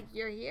and was like,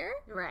 "You're here."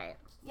 Right.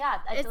 yeah,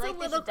 I It's feel a like they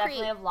little should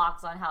definitely creep. have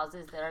locks on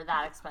houses that are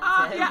that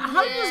expensive. Yeah,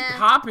 how do you just Yeah.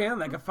 pop in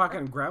like a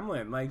fucking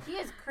gremlin? Like, He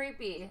is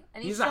creepy,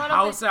 and he he's showed a up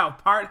house with,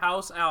 elf, part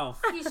house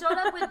elf. He showed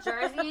up with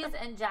jerseys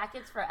and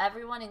jackets for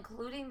everyone,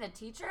 including the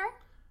teacher.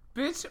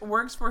 Bitch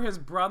works for his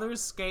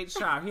brother's skate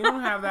shop. He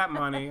don't have that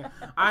money.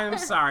 I am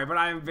sorry, but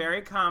I am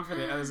very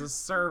confident as a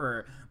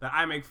server that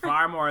I make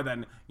far more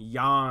than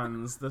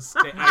Jans, the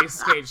ice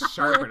skate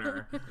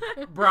sharpener.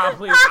 Bro,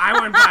 please, I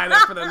wouldn't buy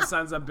that for them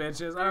sons of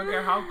bitches. I don't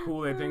care how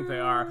cool they think they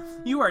are.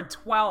 You are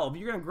 12.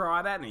 You're gonna grow out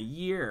of that in a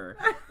year.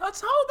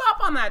 Let's hold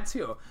up on that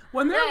too.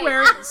 When they're Right.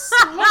 wearing,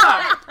 hold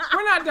up.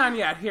 We're not done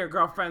yet. Here,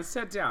 girlfriend,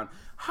 sit down.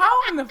 How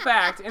in the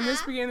fact, in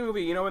this beginning of the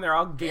movie, you know when they're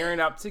all gearing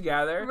up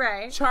together?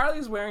 Right.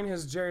 Charlie's wearing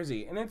his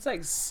jersey, and it's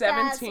like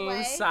 17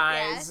 way,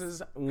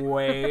 sizes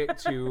way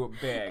too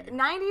big.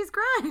 90s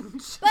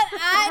grunge. But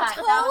I That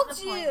was told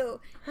the point.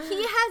 you,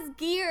 he has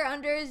gear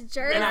under his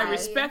jersey. And I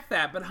respect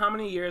that, but how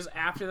many years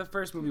after the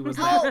first movie was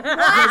Oh, that?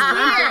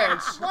 1 year.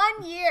 bitch.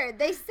 1 year.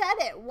 They said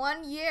it.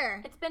 1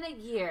 year. It's been a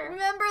year.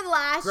 Remember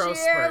last Growth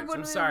year spurts. when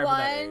I'm we sorry for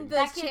that won age. the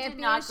That kid did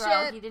not grow. He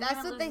championship? didn't That's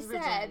even what lose they his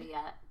said. virginity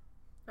yet.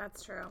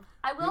 That's true.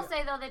 I will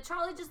say though that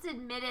Charlie just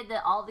admitted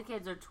that all the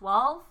kids are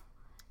 12.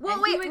 Well,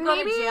 and wait, he would go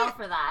maybe to jail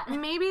for that.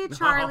 maybe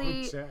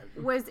Charlie shit.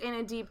 was in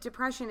a deep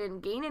depression,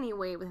 didn't gain any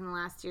weight within the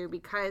last year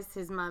because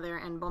his mother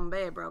and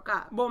Bombay broke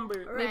up. Bombay.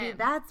 Maybe Right.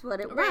 that's what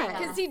it was. Right,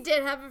 because he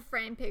did have a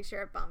framed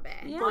picture of Bombay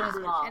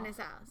Yeah. in his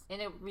house. In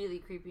a really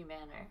creepy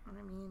manner.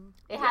 I mean,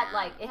 It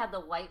had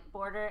the white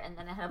border and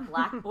then it had a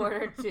black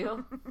border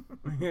too.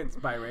 It's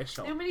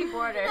biracial. Too many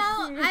borders.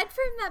 No, I'd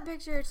frame that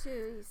picture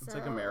too. It's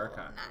like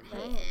America.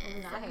 Not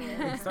hating. Not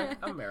hating. It's like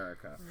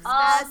America.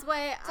 Best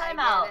way time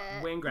I out. get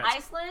it. Wayne Gretzky.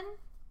 Iceland,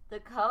 the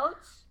coach.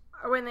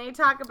 when they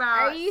talk about,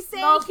 Are you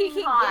saying Smoking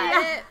he can hot.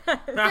 get it?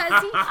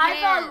 Because he I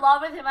fell in can't.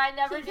 love with him. I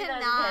never He did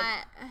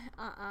that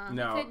cannot.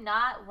 No. as a kid. Could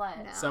not what?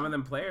 No. Some of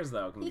them players,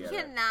 though, can He get it.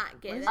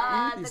 cannot get it.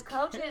 The These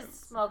coach is kids.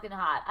 smoking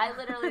hot. I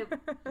literally,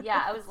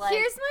 I was like,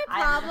 Here's my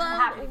I'm happy to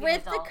problem be with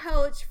an the adult.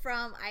 coach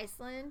from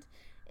Iceland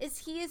is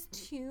he is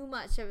too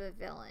much of a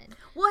villain.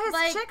 Well, his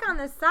Like- chick on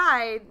the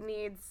side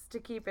needs to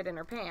keep it in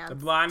her pants. The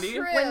blondie?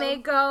 True. When they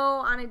go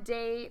on a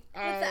date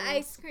and the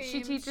ice cream,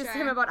 she teaches sure.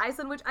 him about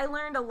Iceland, which I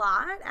learned a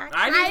lot, actually.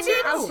 I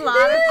did A too. lot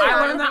of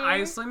I learned that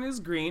geography. Iceland is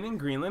green and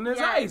Greenland is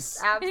Yes,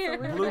 ice.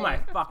 absolutely. Blew my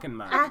fucking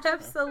mind.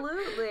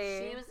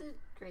 Absolutely. She was a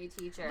great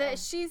teacher.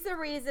 She's the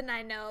reason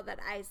I know that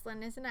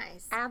Iceland is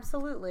nice.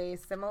 Absolutely.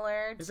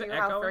 Similar Is to it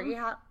how echoing?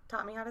 Fergie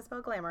taught me how to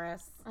spell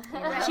glamorous. You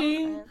know? Right.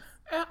 Ching.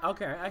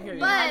 Okay, I hear you.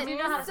 But- I do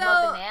know how to So-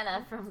 spell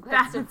banana from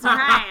That's Gwen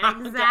right.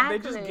 They Exactly.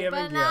 just give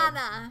and give.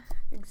 Banana.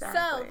 Exactly.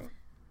 So,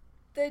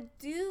 the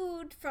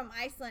dude from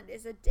Iceland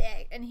is a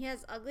dick, and he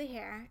has ugly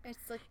hair.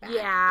 It's like bad.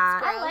 Yeah.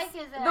 It's I gross. like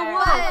his hair. The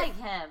wolf. I like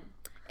him.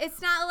 It's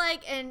not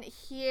like, and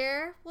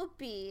here will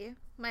be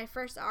my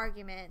first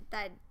argument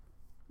that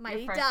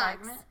Mighty first Ducks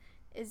argument?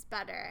 is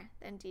better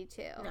than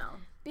D2. No.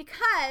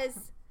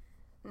 Because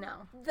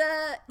No.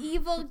 the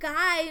evil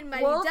guy in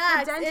Mighty Wolf the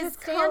Ducks is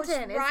dentist Coach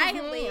Stanton is his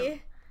Riley.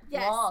 name.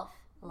 Yes. Wolf.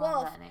 Love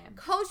Wolf. that name.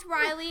 Coach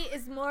Riley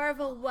is more of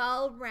a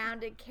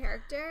well-rounded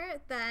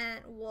character than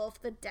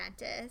Wolf the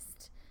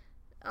dentist.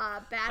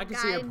 Bad I can guy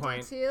see your in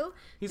point. D2.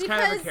 He's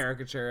kind of a Because-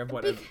 caricature of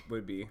what it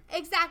would be.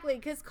 Exactly,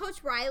 because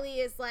Coach Riley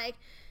is like,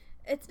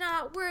 it's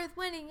not worth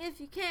winning if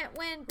you can't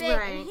win big.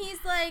 Right. And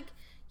he's like,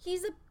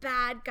 he's a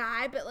bad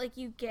guy, but like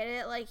you get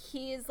it. Like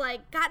he's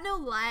like got no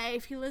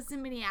life. He lives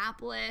in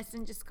Minneapolis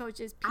and just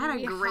coaches Pee I had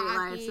Wee a great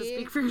hockey. life, so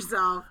speak for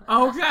yourself.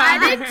 Okay.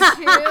 I did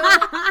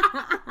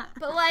too.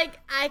 But like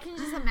I can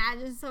just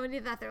imagine somebody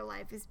that their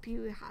life is Pee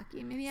Wee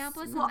hockey in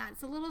Minneapolis, Well, and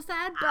that's a little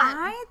sad. But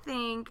I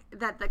think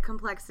that the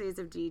complexities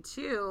of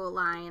D2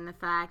 lie in the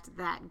fact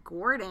that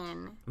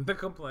Gordon The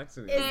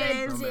complexity.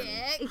 is a so many.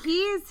 dick.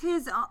 he's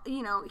his,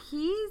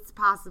 he's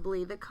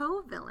possibly the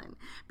co-villain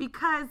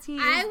because he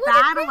I is would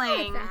agree with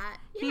battling. that.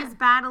 Yeah. He's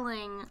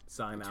battling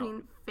Sign out.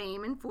 between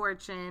fame and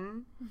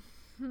fortune,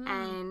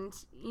 and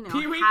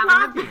Pee-wee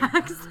having the Crockett.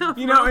 backs of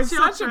You know, real it's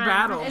such a children.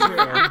 battle,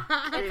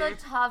 too.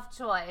 It's a tough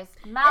choice.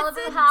 Malibu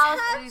It's a House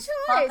tough or these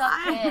choice. fuck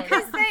up kids.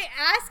 Because they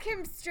ask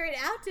him straight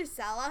out to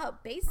sell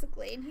out,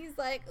 basically, and he's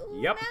like, "Ooh,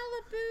 Yep.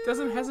 Malibu."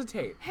 Doesn't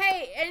hesitate.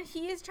 Hey, and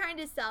he is trying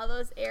to sell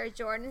those Air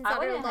Jordans I that are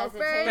wouldn't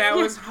loafers. hesitate. That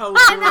was I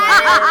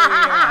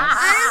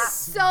am hilarious.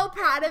 so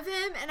proud of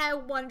him, and I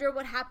wonder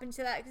what happened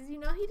to that because he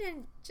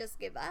didn't just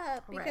give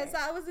up because Right.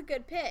 that was a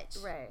good pitch.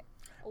 Right.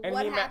 And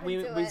what we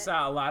happened to we it?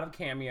 saw a lot of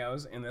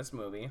cameos in this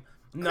movie.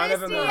 None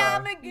of them Christy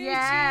are Yamaguchi.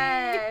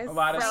 Yes. a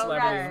lot of so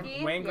celebrities.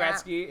 good. Wayne Yeah.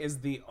 Gretzky is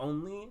the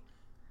only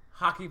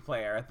hockey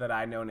player that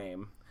I know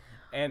name.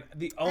 And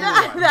the only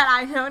that one.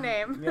 I know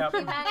name. Yep.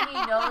 He meant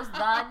he knows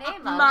the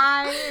name of.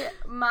 My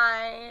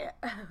my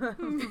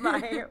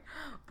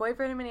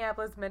boyfriend in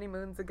Minneapolis many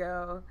moons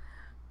ago,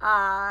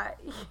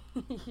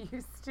 he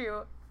used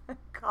to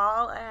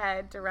call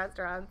ahead to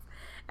restaurants,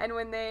 and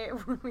when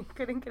we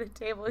couldn't get a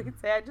table, he'd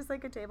say, "I'd just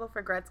like a table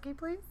for Gretzky,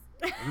 please."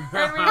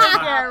 And we would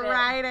get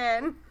right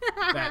in.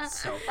 That's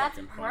so That's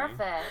fucking funny.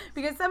 perfect.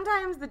 Because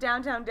sometimes the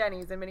downtown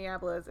Denny's in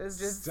Minneapolis is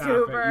just Stop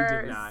super. it,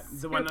 you did not.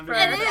 The one under super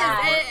It is,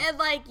 Yeah. and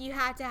like you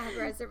have to have a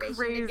reservation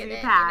to crazy get in.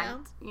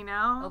 packed, you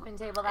know? Open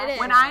table. It That's is.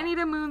 When I need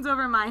a moons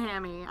over my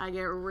hammy, I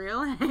get real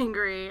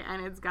angry,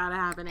 and it's gotta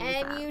happen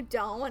ASAP. And you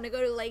don't want to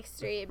go to Lake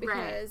Street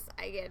because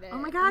I get it. Oh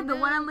my God, the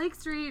you one know? on Lake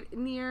Street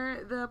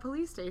near the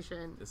police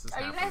station. This is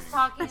Are you happening. guys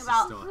talking This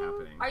about? is still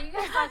happening. Are you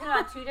guys talking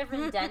about two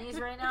different Denny's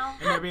right now?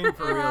 And they're being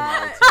for real about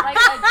it, too. Like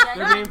a They're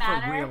genuine being for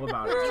matter? real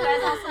about Do you it.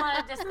 guys also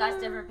want to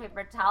discuss different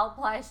paper towel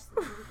plush?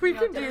 We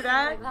can do different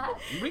that. things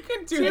like We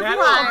can do Two that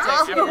ply all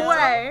all the day.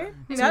 way.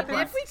 If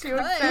Nothing's we too could.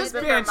 expensive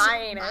This for bitch my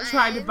anus.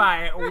 tried to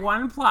buy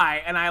one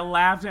ply, and I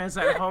laughed and I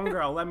said,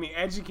 "Homegirl, let me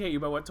educate you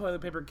about what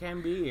toilet paper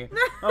can be."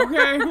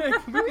 Okay, we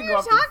can are you go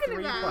up to talking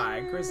 3 about?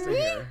 ply. Krista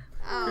here.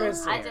 Oh.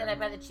 Krista I here. did. I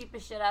buy the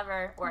cheapest shit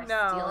ever, or I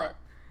No. steal it.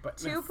 But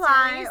 2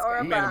 ply or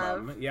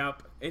above. minimum.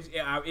 Yep.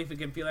 If it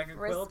can feel like a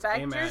quilt, Respect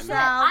amen. yourself.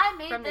 I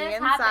made From the this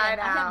inside happen.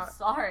 out. I'm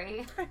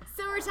sorry.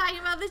 So we're talking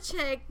about the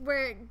chick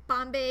where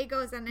Bombay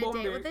goes on a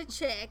Bombay. date with a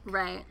chick,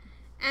 Right.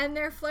 and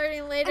they're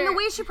flirting later. And the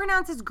way she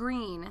pronounces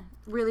green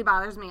really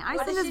bothers me.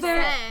 Iceland does is she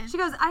very. say? She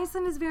goes,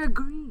 Iceland is very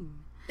green.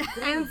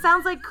 And it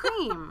sounds like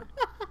cream.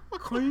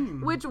 Clean.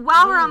 Which,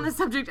 while we're on the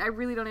subject, I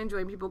really don't enjoy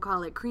when people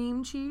call it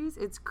cream cheese.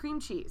 It's cream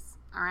cheese.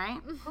 All right?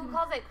 Who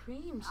calls it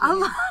cream cheese? A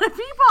lot of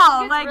people,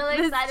 Gets like really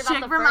this excited about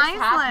chick the from first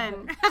half.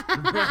 Iceland.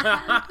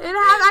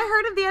 I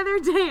heard it the other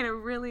day, and it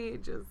really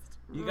just.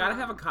 You gotta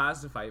have a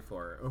cause to fight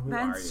for. Who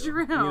That's are you?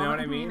 true. You know what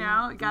I mean? You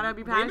know, you gotta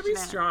be Way passionate. to be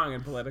strong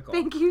and political.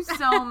 Thank you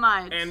so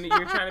much. And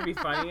you're trying to be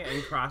funny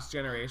and cross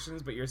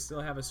generations, but you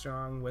still have a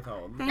strong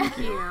withhold. Thank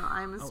you.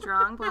 I'm a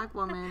strong black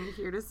woman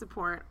here to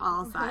support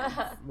all sides.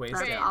 Waist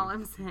That's down. all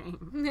I'm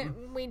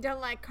saying. we don't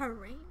like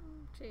Kareem.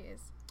 Jeez.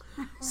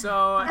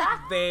 So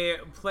they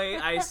play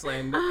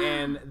Iceland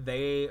and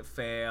they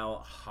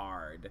fail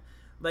hard.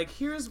 Like,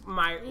 here's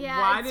my. Yeah,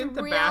 why it's didn't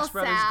the real Bash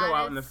Brothers sad. go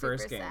out in the It's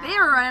first super game? sad. They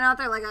were running out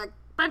there like a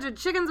bunch of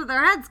chickens with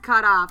their heads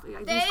cut off.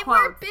 These They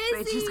were quotes,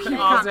 busy. They just keep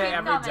All coming. day,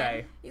 every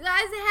day. You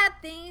guys, they had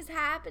things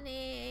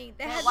happening.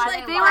 They had why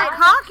like they They were Why?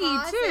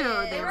 cocky too.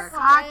 They They were were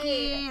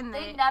cocky, and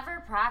They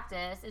never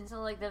practiced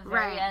until like the very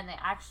Right. end. They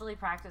actually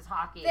practiced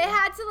hockey. They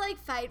had to like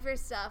fight for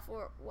stuff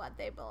or what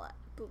they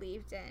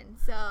believed in.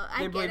 So I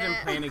They get believed in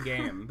it. playing a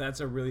game. That's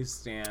a really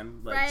strong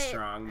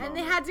moment. And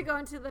they had to go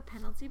into the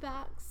penalty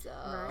box.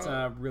 So It's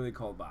a really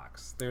cold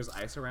box. There's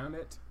ice around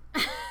it.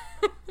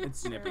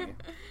 It's nippy.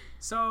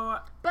 So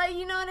But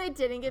you know what I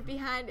didn't get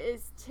behind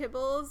is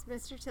Tibbles.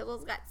 Mr.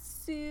 Tibbles got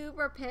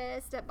super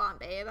pissed at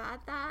Bombay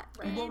about that.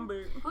 Right?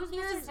 Bombay. Who's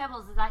Mr.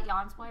 Tibbles? Is that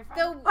Jan's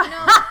boyfriend?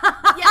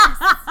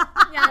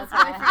 Yes,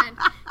 Okay. boyfriend.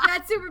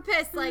 Got super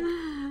pissed. Like,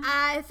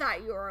 I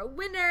thought you were a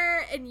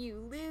winner and you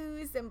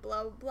lose and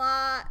blah blah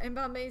blah. And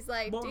Bombay's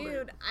like, Bombay.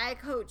 dude, I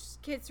coach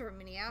kids from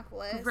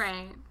Minneapolis.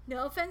 Right.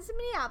 No offense to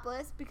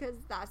Minneapolis because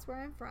that's where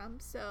I'm from.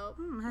 So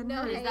had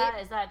no no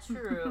hate. Is that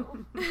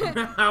true?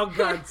 Oh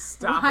God,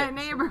 stop My it.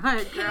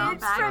 neighborhood girl.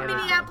 Kids back from it up.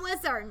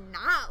 Minneapolis are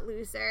not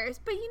losers.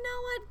 But you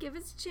know what? Give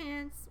us a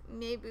chance.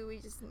 Maybe we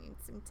just need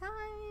some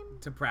time.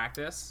 To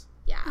practice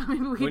Yeah.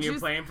 Maybe we when you're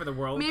just, playing for the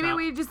World maybe Cup.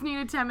 we just need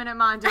a 10-minute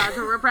montage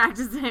where we're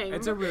practicing.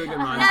 It's a really good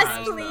montage.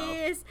 Yes, though.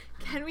 please.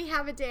 Can we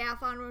have a day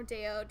off on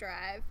Rodeo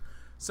Drive?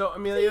 So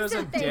Emilio's Please a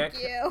and thank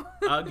dick you.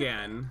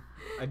 again.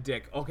 A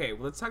dick. Okay,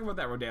 well, let's talk about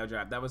that Rodeo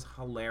Drive. That was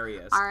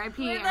hilarious.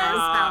 R.I.P. We're Aaron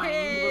those Spelling.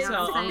 kids. We'll You know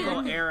tell what I'm saying?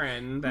 Uncle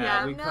Aaron that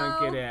Yeah. we couldn't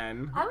No. get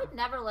in. I would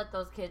never let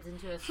those kids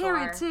into a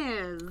Here store. it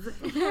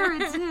is. Here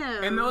it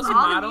is. And those all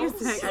models?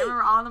 The music. I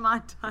remember all the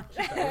montages.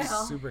 That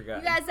was super good.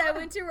 You guys, I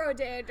went to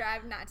Rodeo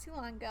Drive not too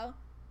long ago.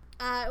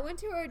 I went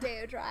to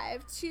Rodeo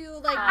Drive to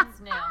That's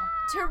new.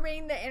 to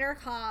ring the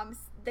intercoms.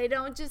 They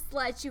don't just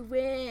let you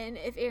win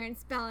if Aaron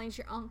Spelling's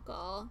your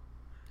uncle.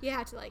 You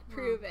have to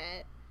prove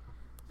it.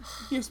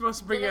 You're supposed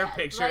to bring your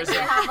pictures. Like, they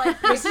have,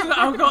 like, This is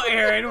Uncle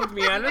Aaron with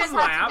me on you guys his have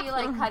lap. to be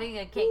like cutting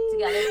a cake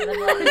together for them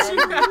to let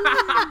you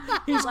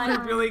in. He's Like,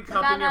 creepily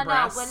cupping your No.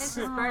 breasts. When is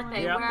his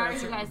birthday? Yep, Where are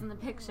that's you it. guys in the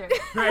picture?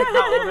 Right,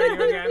 how old are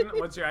you again?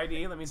 What's your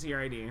ID? Let me see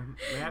your ID.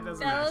 That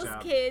doesn't Those match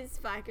up. kids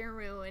fucking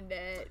ruined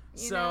it. You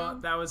So know?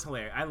 that was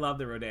hilarious. I love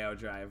the Rodeo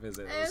Drive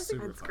visit. It was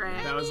super It's fun.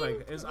 great. That was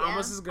it was Yeah.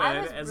 almost as good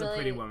I was as a really-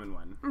 Pretty Woman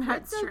one.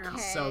 That's It's true. okay.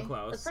 So The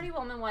close. Pretty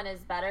Woman one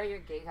is better. Your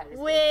gay card is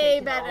Way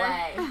taken better.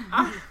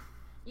 Away.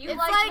 You It's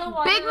like like the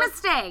one Big with-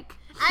 mistake.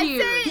 I'd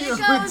Huge. say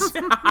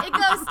it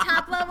goes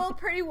top level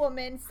Pretty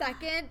Woman,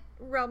 second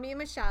Romeo and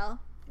Michelle,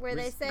 where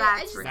they say I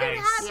That's just right. get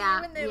happy Yeah,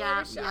 when they yeah,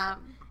 leave a shot.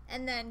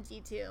 And then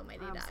D2,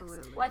 Mighty Ducks.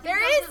 Absolutely. Well, I think There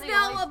those is are the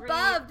no only three-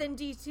 above than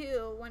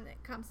D2 when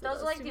it comes to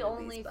Those are like two the movies,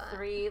 only but-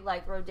 three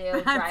like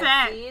rodeo That's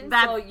drive it. scenes.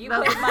 That's- So you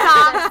those put are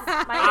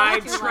my I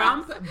two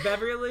trump lines.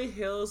 Beverly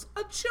Hills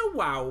a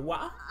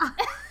Chihuahua.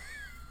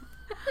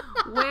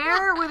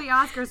 Where were the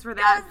Oscars for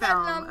that That was the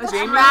film? number A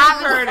Jamie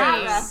one.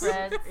 Curtis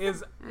Reference.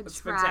 is A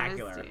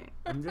spectacular. travesty.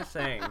 I'm just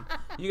saying.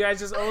 You guys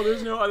just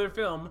there's no other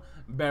film.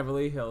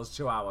 Beverly Hills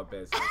Chihuahua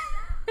business.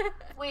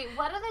 Wait,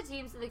 what other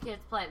teams do the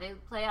kids play? They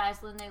play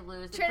Iceland, they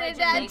lose. They Trinidad,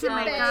 play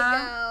Tobago.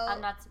 Jamaica.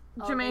 I'm not.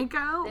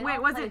 Jamaica? They Wait,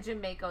 don't was play it-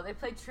 Jamaica? They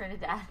play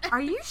Trinidad.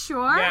 Are you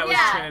sure? Yeah, it was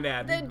Yeah,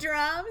 Trinidad. the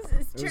drums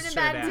is was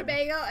Trinidad and Trinidad.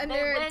 Tobago, and They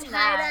they're win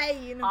tie-dye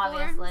that, uniforms.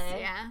 obviously.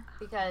 Yeah.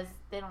 Because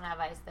they don't have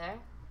ice there.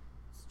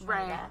 It's Right.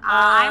 Trinidad.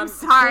 I'm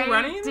Cool sorry.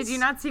 Runnings? Did you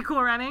not see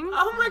Cool Runnings?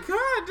 Oh my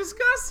god,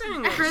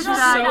 disgusting. Chris She's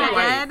Dodd, so you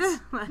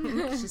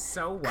white. did? She's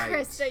so white.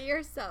 Krista,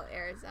 you're so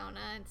Arizona.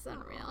 It's Oh my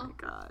unreal.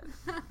 god.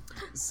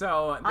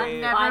 So I've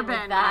they never Fine with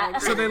been. that.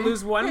 Mike. so they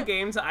lose one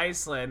game to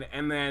Iceland,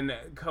 and then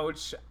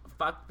Coach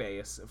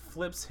Fuckface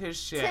flips his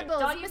shit. Tibbles,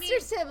 Don't you Mr. mean-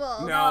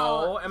 Tibbles.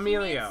 No, He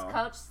Emilio. means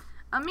Coach.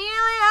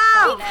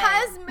 Emilio!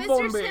 Because Mr.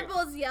 Bombay.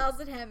 Tibbles yells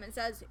at him and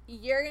says,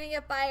 "You're gonna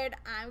get fired.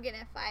 I'm gonna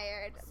get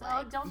fired." So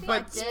Like, don't be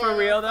But a dick. for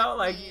real though, fuck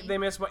like me. they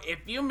miss one. If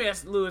you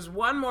lose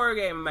one more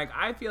game, like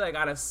I feel like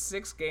out of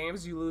 6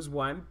 games you lose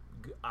one,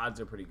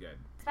 odds are pretty good.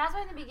 That's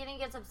why in the beginning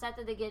gets upset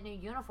that they get new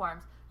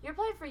uniforms. You're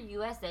playing for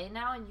USA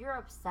now, and you're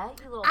upset,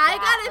 you little. I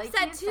brat. got Like,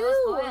 upset you're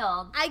so too.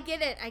 spoiled. I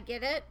get it. They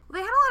had a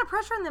lot of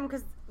pressure on them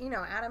because,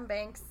 Adam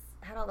Banks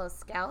had all those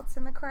scouts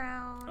in the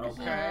crowd.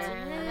 Okay.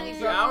 And then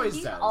He always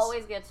he does.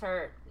 always gets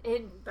hurt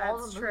in all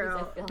That's the true.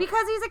 movies. I feel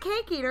Because he's a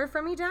cake eater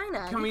from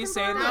Edina. Can we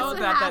say That's though what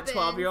that happens,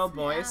 12-year-old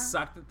boy yeah.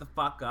 sucked it the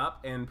fuck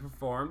up and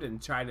performed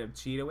and tried to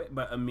cheat it,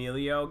 but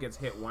Emilio gets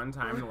hit one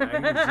time in the leg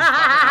and he's just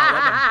fucking out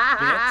like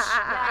a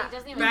bitch. Yeah, he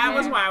doesn't even That care.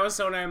 was why I was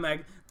so annoyed. I'm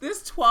like,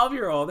 this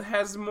 12-year-old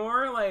has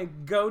more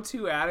like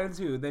go-to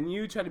attitude than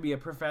you try to be a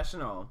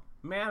professional.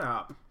 Man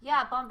up.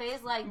 Yeah,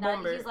 Bombay's like, no,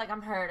 Bombay. he's like,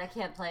 I'm hurt. I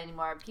can't play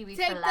anymore. Pee-wee's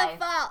Take for the life.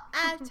 fall.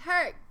 Act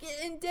hurt. Get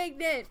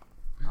indignant.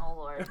 Oh,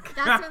 Lord.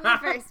 That's from the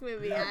first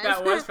movie, guys.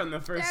 That was from the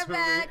first They're movie.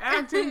 back.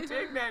 Act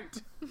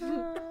indignant.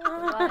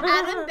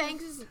 Adam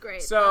Banks is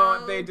great. So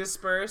though. they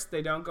disperse.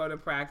 They don't go to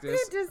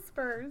practice.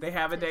 dispersed. They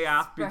have a day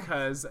off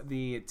because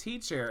the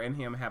teacher and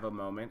him have a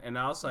moment, and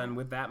all of a sudden,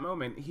 with that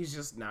moment, he's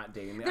just not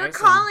dating the They're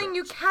Iceland calling bitch.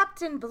 you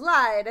Captain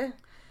Blood.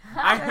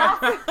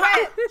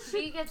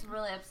 She gets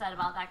really upset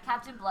about that.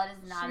 Captain Blood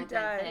is not She a good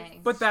does.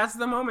 thing. But that's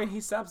the moment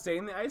he stops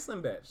dating the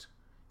Iceland bitch.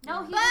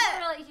 No, he But- doesn't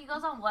really. He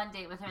goes on one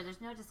date with her.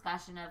 There's no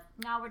discussion of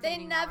now we're They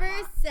dating. now never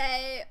we're not.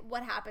 say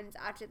what happens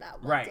after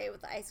that one Right. day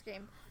with the ice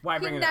cream. Why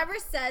He bring it never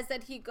says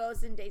that he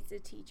goes and dates a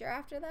teacher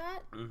after that.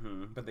 up?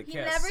 Mm-hmm. But the He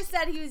kiss. never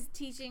said he was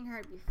teaching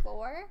her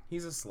before.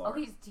 He's a Oh, slower.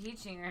 he's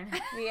teaching her.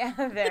 Yeah,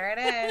 there it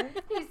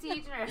is. He's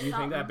teaching her You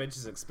something. think that bitch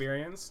is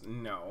experienced?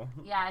 No.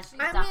 Yeah, she's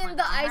I definitely mean,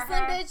 the teaching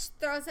Iceland her. bitch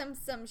throws him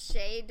some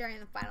shade during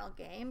the final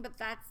game, but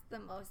that's the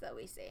most that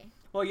we see.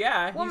 Well,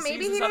 yeah. Well, he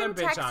maybe sees he this other didn't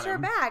bitch text on her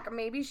him. back.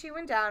 Maybe she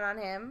went down on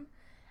him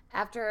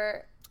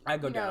after,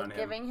 I'd go you down know, on him.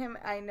 giving him.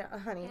 I know,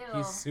 honey. Ew.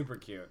 He's super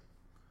cute.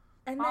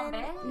 And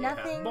Bombay? then Yeah.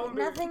 nothing,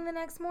 Bombay. nothing the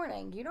next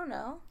morning. You don't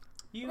know.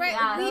 You Right,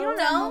 Yeah. we don't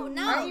know.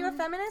 No. Aren't you a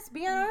feminist?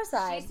 Be on our She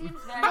side. seems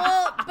very.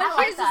 Well, but I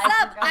like here's the what's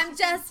Iceland up. girl. I'm She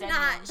just seems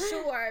not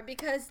genuine. sure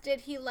because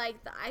did he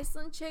like the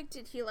Iceland chick?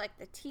 Did he like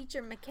the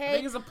teacher I think McKay?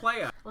 he's a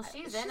player. Well,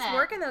 she's She's in it.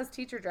 working those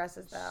teacher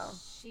dresses though.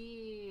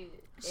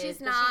 She's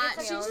But not. She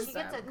gets, She she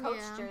gets a owns coach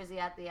them. jersey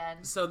at the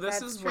end. So this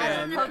That's is true.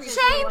 when Coaches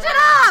Change do it whatever.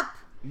 up.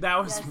 that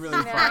was Yes, really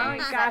you Now funny.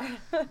 we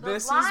got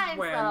This lines, is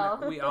when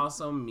though. we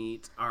also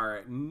meet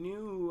our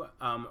new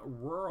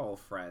rural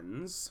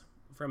friends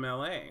from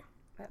LA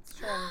That's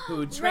true.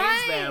 who trains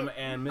Right. them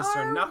and Mr.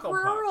 Our Knucklepuck.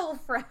 rural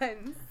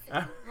friends.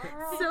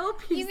 So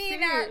PC. You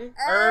mean our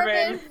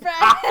Urban. urban friend?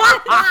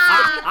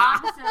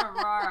 Opposite of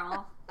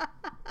rural.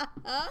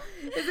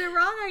 Is it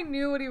wrong? I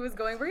knew what he was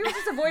going for. He was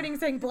just avoiding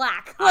saying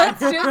black. Let's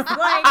just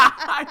like.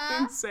 I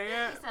didn't say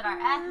it. He said our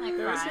ethnic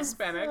There was friends.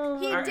 Hispanic.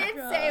 He Our- did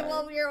say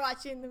while we were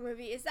watching the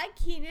movie, is that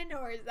Keenan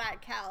or is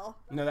that Kel?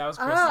 No, that was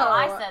Oh, Crystal.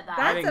 I said that.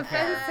 I That's didn't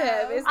care.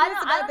 offensive. Isn't I this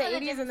don't about know the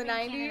the 80s and the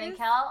difference between Keenan and 90s?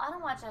 Kel. I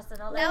don't watch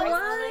SNL. That was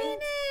regularly.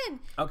 Keenan.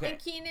 Okay. And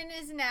Keenan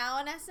is now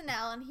in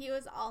SNL, and he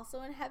was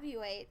also in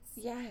Heavyweights,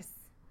 Yes.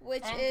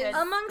 which And is good.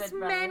 Amongst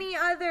brother. many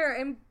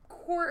other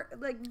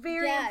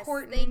very Yes,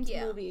 important thank you.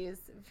 movies.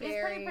 He's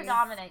Very pretty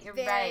predominant. You're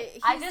Very- right.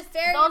 he's I just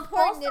very those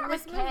important both start in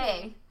with this K.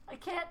 movie. I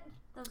can't.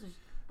 Those are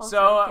both So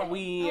start with K.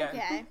 we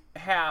Okay.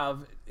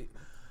 have.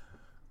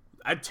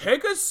 I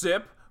take a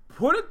sip,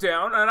 put it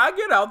down, and I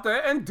get out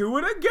there and do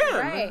it again.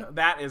 Right.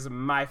 That is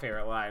my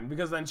favorite line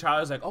because then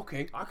Charlie's like,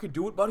 "Okay, I could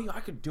do it, buddy. I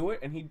could do it,"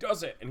 and he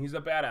does it, and he's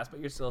a badass. But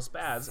you're still a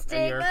spaz,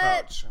 and you're a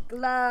Stick coach.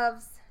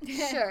 gloves,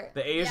 shirt.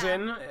 The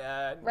Asian,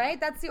 Right?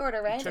 That's the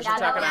order, right? Trisha Yeah,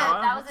 that was,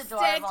 Takanawa. that was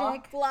adorable.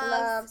 Stick,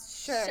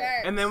 Gloves, shirt.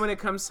 and then when it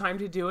comes time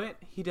to do it,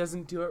 he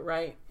doesn't do it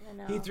right.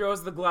 know. He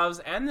throws the gloves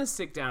and the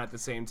stick down at the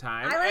same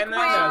time, I like and then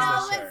when- does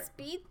No, the shirt. let's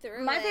speed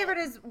through My it. favorite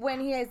is when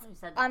he is You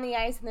said that. on the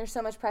ice and there's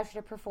so much pressure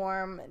to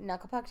perform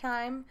knuckle puck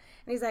time,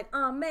 and he's like,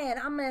 "Oh man,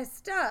 I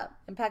messed up."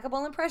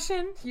 Impeccable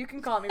impression. You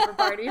can call me for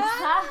parties.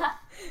 That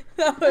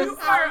You was.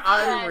 are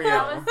That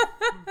unreal.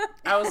 was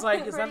I was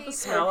like, is that the pretty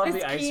smell of Is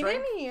the ice Keenan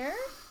rink? here?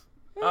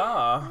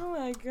 Oh. Oh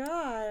my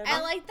god.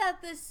 I like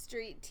that the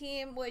street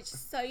team, which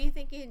So You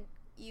Think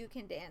You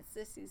Can Dance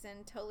this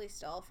season, totally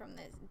stole from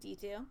the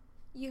D2.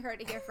 You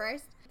heard it here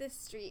first. The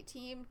street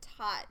team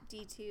taught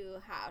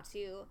D2 how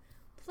to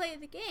play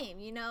the game,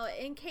 you know,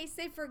 in case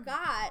they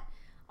forgot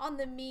on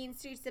the mean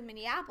streets of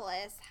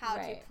Minneapolis how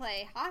Right. to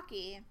play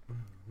hockey.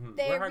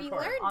 They We're hardcore.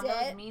 relearned on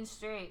those it. mean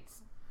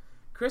streets.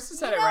 Chris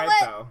said You it know right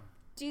what? though.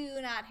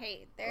 Do not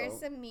hate. There's Oh.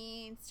 some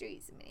mean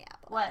streets in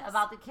Minneapolis. What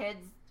about the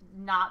kids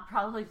not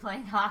probably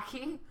playing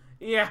hockey?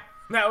 Yeah,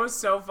 that was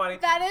so funny.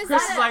 That is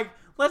Chris that- is like,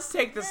 let's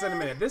take this in a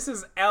minute. This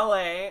is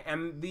LA,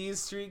 and these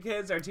street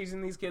kids are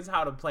teaching these kids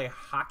how to play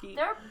hockey.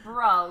 They're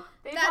broke.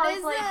 They That probably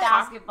is play a-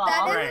 basketball.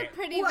 That is Right. a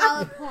pretty What?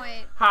 valid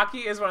point.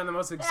 Hockey is one of the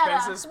most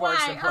expensive sports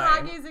Why? to play.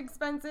 Hockey is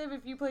expensive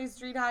if you play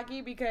street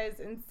hockey because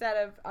instead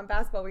of on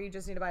basketball where you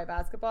just need to buy a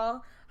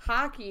basketball,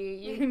 hockey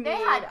you need They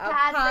had a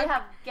pads. puck. They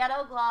have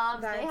ghetto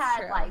gloves. They That's had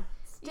true. like.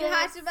 You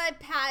have to buy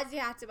pads, you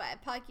have to buy a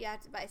puck, you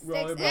have to buy sticks,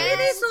 Rollerblades. Maybe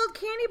they and sold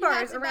candy you have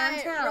bars to around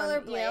buy town. You know,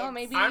 rollerblades.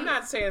 maybe I'm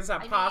not saying it's not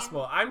I mean-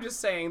 possible. I'm just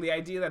saying the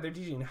idea that they're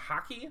teaching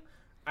hockey.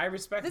 I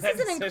respect This that is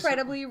an decision.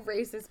 incredibly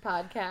racist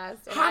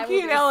podcast. And I Hockey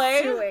will in be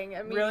LA.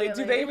 suing Really?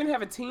 Do they even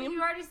have a You team?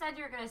 already said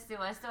you were going to sue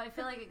us, so I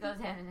feel like it goes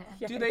hand in hand.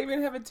 Yeah. Do they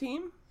even have a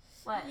team?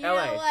 What? You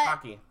LA know what?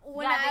 hockey.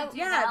 When Yeah, I they do.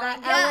 Yeah,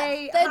 the Yeah,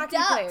 LA the hockey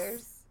Ducks.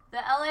 players. The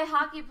LA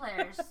hockey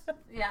players.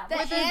 Yeah. the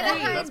what is it?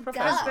 That's Anaheim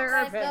professional. Ducks, They're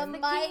like urban. the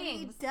The mighty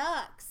Kings.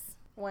 Ducks.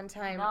 One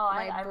time, No,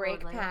 my I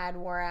brake rode like- pad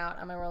wore out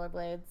on my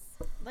rollerblades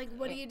Like,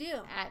 what do you do?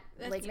 at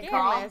That's Lake scary.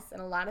 McCandless,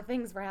 and a lot of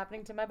things were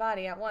happening to my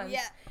body at once.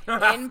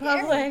 Yeah, In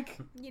public.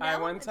 you know, I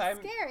one it's time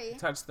scary.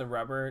 touched the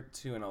rubber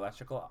to an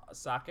electrical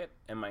socket,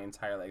 and my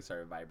entire leg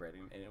started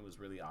vibrating, and it was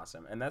really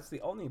awesome. And that's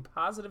the only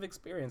positive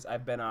experience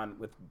I've been on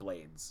with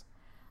blades.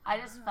 I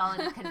just fell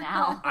in a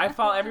canal. I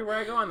fall everywhere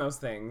I go on those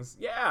things.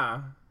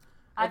 Yeah.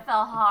 I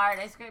fell hard.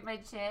 I scraped my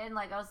chin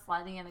like I was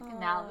sliding in a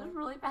canal. It was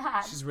really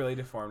bad. She's really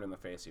deformed in the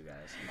face, you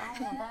guys.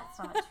 No, that's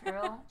not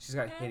true. She's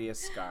got hideous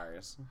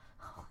scars.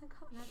 Oh my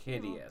God, that's true.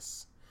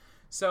 Hideous.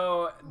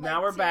 So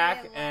now we're Tyrion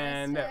back,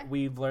 and Lannister.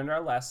 we've learned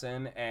our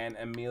lesson, and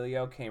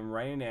Emilio came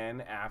running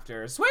in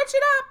after switch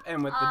it up,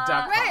 and with the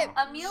duck right.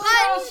 call. Emilio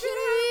But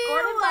she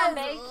Gordon was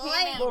Bombay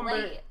came in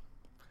late. late.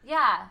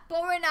 Yeah.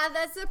 But we're not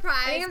that And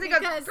surprised he goes,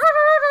 because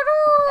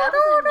That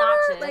was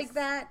obnoxious. like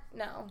that.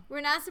 No.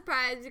 We're not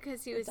surprised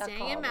because he was That staying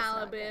in call was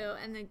not Malibu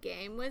and the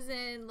game was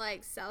in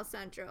like South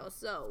Central,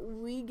 so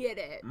we get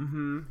it.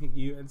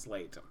 It's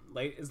late.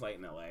 Late is late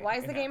in LA. Why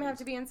does the game have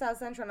to be in South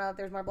Central now that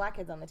there's more black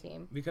kids on the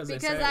team? Because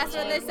That's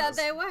where they said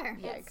they were.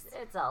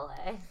 It's LA.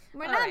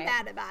 We're All not right.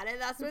 mad about it.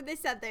 That's where they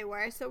said they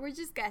were, so we're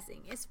just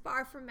guessing. It's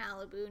far from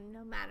Malibu,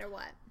 no matter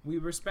what. We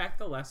respect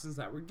the lessons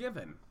that were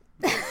given.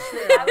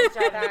 I was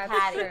driving That's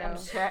Patty, true.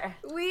 I'm sure.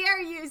 We are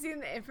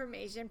using the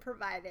information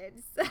provided,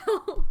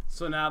 so.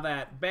 So now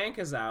that Bank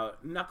is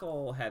out,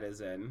 Knucklehead is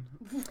in.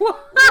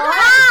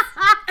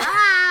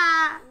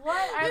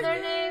 What are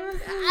their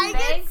names? I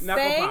Banks?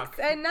 Banks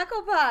Knucklepuck. and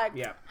Knucklepuck.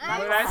 Yeah. I'm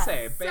What did I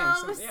say? so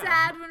Banks. Yeah.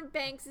 sad when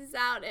Banks is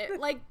out. It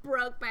like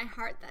broke my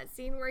heart, that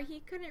scene where he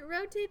couldn't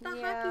rotate the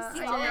Yeah, hockey I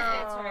stick.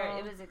 know. It's hurt.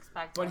 It was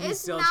expected. But he It's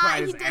still not, tried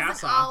he his doesn't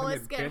ass off and always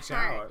did get bitch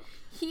hurt. out.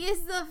 He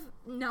is the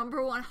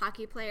number one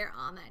hockey player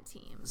on that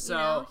team. So- you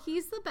know?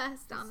 He's the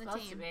best on the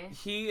Supposed to team. be.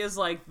 He is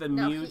like the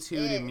No, he Mewtwo to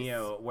is.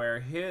 Mew, where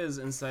his,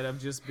 instead of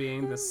just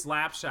being the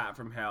slap shot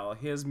from hell,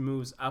 his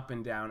moves up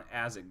and down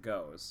as it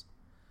goes.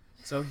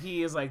 So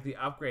he is like the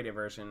upgraded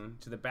version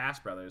to the Bash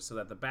Brothers, so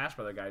that the Bash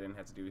Brother guy didn't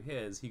have to do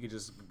his. He could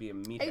just be a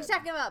meathead. Are you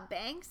talking about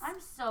Banks? I'm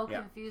so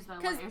Yeah. confused by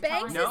Because what you're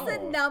Banks telling me. is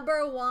the No.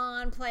 number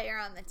one player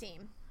on the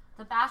team.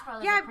 The Bash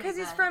Brothers Yeah, are pretty because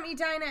he's good. from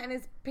Edina and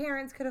his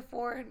parents could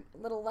afford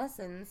little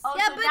lessons. Oh,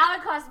 Yeah, so but- now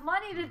it costs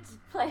money to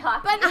play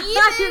hockey. But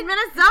even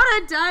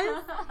Minnesota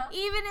does.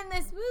 even in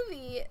this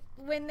movie,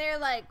 when they're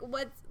like,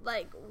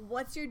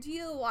 what's your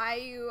deal? Why are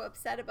you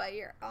upset about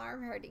your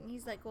arm hurting?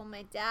 He's like, well,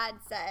 my dad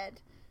said.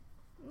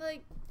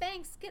 Like,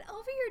 Banks, get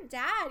over your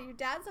dad. Your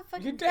dad's a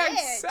fucking Your dad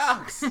bitch.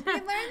 sucks. You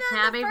learned that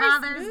Happy in the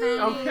first Father's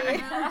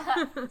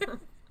movie. Okay.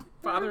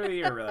 Father of the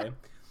year, really.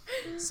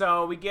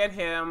 So we get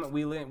him.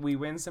 We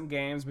win some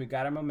games. We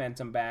got our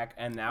momentum back,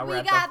 and now we're We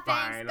at the got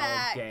Banks final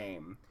back.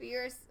 game. We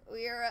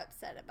were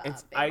upset about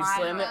It's Banks.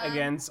 Iceland Myra.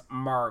 against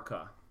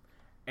Marca.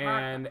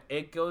 And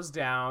it goes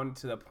down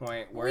to the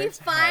point where We it's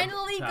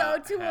finally go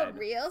to a head.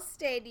 real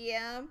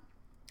stadium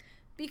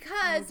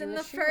because do in a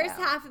the first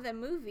shootout. half of the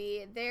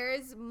movie,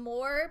 there's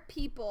more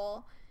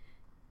people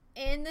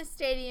in the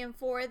stadium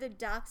for the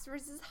Ducks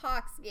versus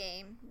Hawks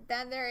game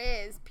than there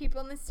is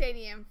people in the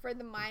stadium for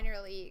the minor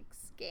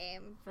leagues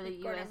game For the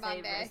with Gordon USA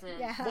Bombay. versus-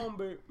 Yeah,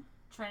 Bombay.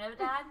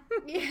 Trinidad?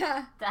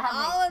 yeah, That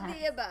all of makes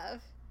the sense.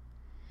 above.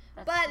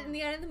 That's But true. in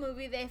the end of the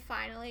movie, they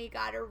finally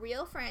got a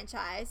real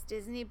franchise.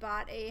 Disney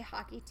bought a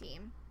hockey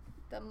team,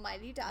 the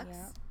Mighty Ducks.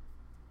 Yep.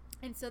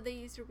 And so they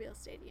used a real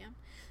stadium.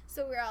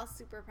 So we're all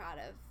super proud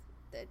of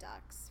the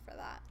Ducks for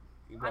that.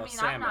 Well, I mean,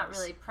 Sam I'm not is.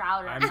 really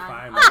proud. I'm I'm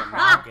fine I'm with him proud.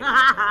 not getting it.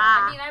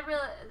 I mean,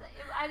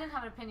 I didn't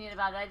have an opinion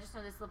about it. I just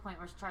know this is the point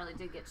where Charlie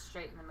did get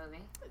straight in the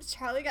movie.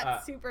 Charlie got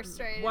Uh, super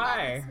straight Why?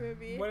 about this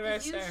movie. What did I You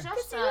say? shushed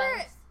Because you were,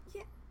 us.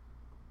 yeah,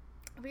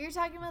 we were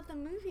talking about the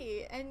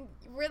movie, and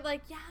we're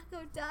like, yeah, go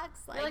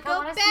Ducks. Like, like, I go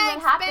wanna see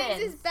what Banks. Banks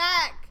happens. is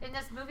back. In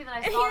this movie that I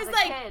And he saw was as a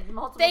like, kid,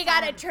 multiple they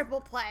got a times.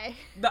 triple play.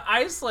 The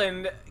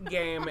Iceland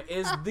game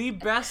is the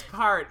best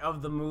part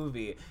of the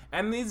movie,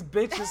 and these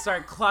bitches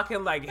start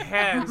clucking like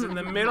hens in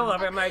the middle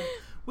of it. I'm like,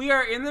 we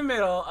are in the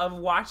middle of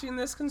watching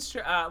this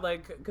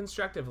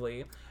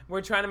constructively.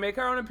 We're trying to make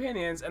our own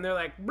opinions, and they're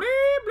like, bleep,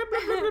 bleep,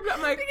 bleep, bleep, bleep.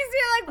 I'm like, Because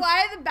you're like,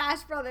 why are the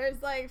Bash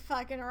Brothers like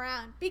fucking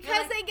around? Because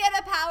like- they get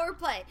a power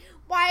play.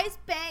 Why is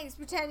Banks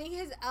pretending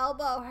his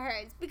elbow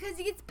hurts? Because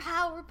he gets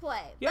power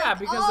play. yeah, Like,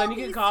 because all then you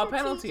can these call a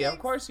penalty. Of strategics-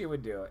 course you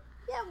would do it.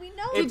 Yeah, we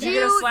know If that. you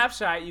get a slap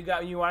shot,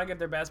 you want to get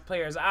their best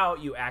players out.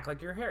 You act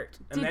like you're hurt,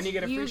 and then you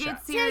get a free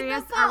shot. serious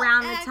Take the fault,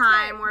 around the act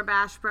time right. where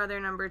Bash Brother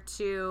number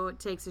 2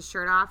 takes his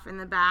shirt off in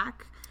the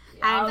back?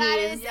 Yeah, And that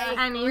he's, is a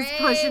and he's great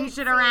pushing shit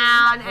scene.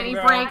 around, and he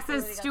Bro. breaks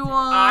his Exactly stool.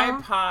 I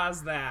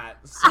paused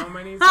that so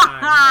many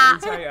times. Let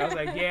me tell you, I was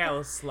like, yeah,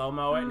 let's slow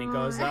mo it, and he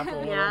goes up a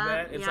little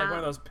Yeah, bit. It's yeah. like one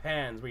of those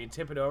pens where you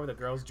tip it over, the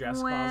girl's dress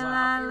Will falls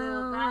I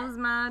off. lose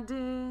my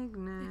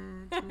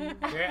dignity?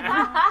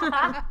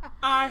 Yeah.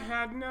 I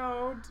had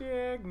no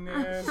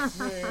dignity.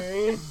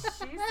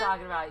 She's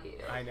talking about you.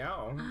 I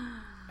know.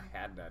 I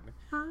had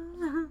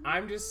none.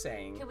 I'm just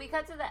saying. Can we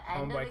cut to the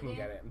end Homeboy of the can game?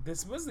 get it.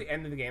 This was the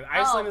end of the game.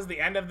 Iceland is the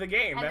end of the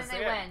game. And That's then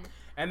they it. win.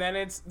 And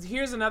then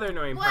here's another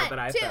annoying part 1, that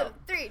I 2, felt.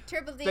 3,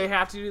 triple D. They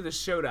have to do the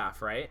shoot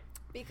off, right?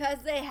 Because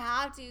they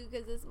have to,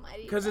 because it's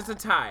Mighty Because it's a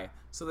Ducks. tie.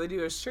 So they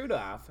do a shoot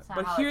off. That's not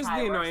But how a here's tie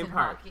the works annoying in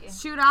part. hockey.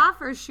 Shoot off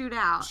or shoot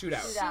out? Shoot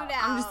out. Shoot Shoot out.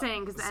 out. I'm just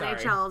saying because the Sorry.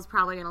 NHL is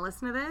probably going to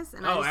listen to this,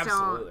 and Oh, I just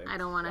absolutely.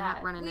 don't want to Yeah.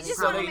 run into We any just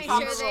So want to they make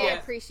problems. sure each they get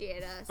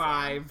appreciate us.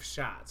 5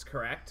 shots,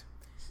 correct?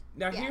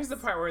 Now here's Yes. the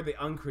part where the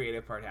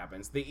uncreative part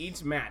happens. They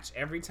each match.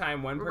 Every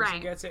time one person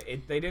Right. gets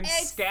it, they didn't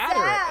Except scatter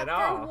it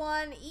at for all.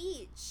 one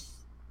each.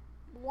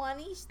 One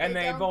each. And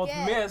they don't both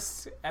get.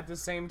 missed at the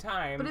same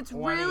time. But it's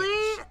one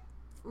really each.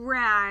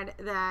 rad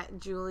that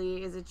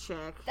Julie is a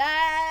chick.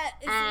 That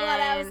is what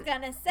I was And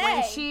gonna say.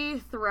 When she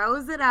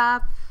throws it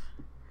up,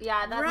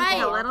 Yeah, that's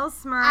Right. a cool. little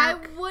smirk. I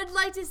would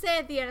like to say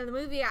at the end of the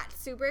movie, I got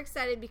super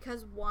excited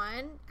because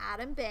one,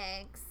 Adam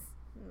Banks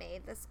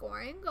made the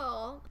scoring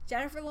goal.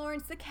 Jennifer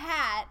Lawrence, the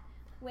cat,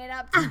 went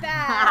up to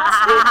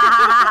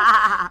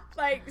bat,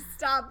 like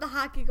stopped the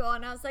hockey goal,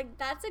 and I was like,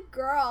 "That's a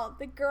girl.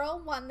 The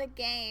girl won the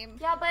game."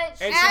 Yeah,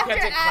 but And she After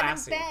kept it Adam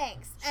classy.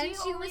 Banks, and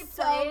she only was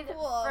so played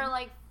cool. for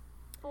like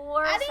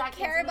 4 I seconds. didn't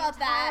care in the about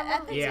that entire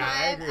at the movie. Yeah,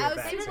 I time. agree I with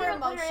was that They too. super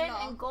just put her in,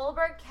 emotional. and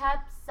Goldberg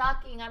kept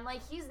sucking. I'm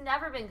like, he's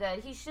never been good.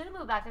 He should have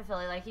moved back to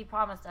Philly like he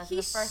promised us in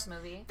the first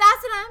movie.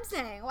 That's what I'm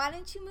saying. Why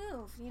didn't you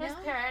move? You His know?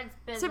 parents'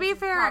 business To be is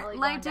fair, probably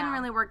life going didn't down.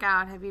 really work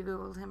out. Have you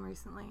Googled him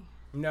recently?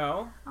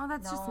 No. Oh,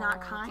 that's just No,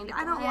 not kind. do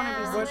I don't want to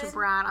be Yeah. such a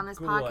brat on this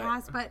Google it.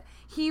 podcast, but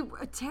he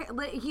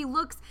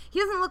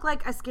doesn't look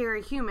like a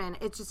scary human.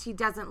 It's just he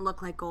doesn't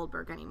look like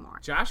Goldberg anymore.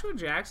 Joshua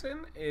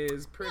Jackson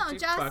is pretty No,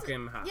 Josh.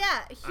 fucking hot.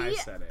 Yeah, I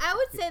said it. I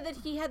would say that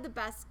he had the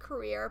best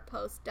career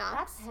post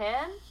That's Ducks.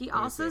 him? He me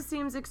also see.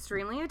 seems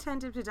extremely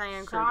attentive to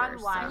Diane Sean Kruger.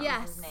 so- White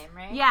Yes. is his name,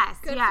 right? Yes,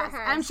 Good yes. for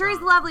her. I'm sure he's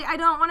Sean. lovely. I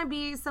don't want to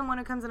be someone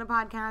who comes on a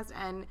podcast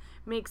and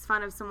makes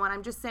fun of someone.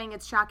 I'm just saying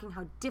it's shocking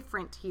how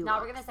different he No,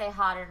 looks. we're going to say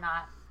hot or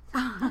not.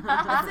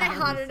 Let's say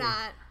hot or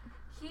not.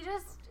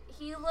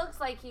 He looks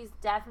like he's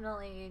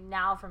definitely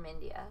now from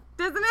India.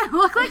 Doesn't it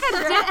look like it's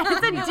a He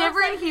looks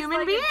different like he's human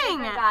like being? A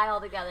different guy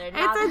altogether.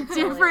 Now It's from a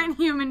Philly. different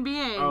human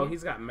being. Oh,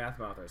 he's got meth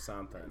mouth or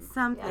something.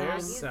 Something. Yeah,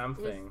 There's he's-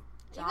 something.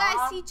 You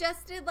guys, he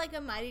just did like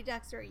a Mighty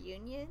Ducks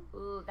reunion.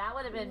 Ooh, that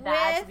would have been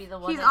bad to With- be the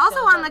one. He's that also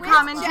shows on the up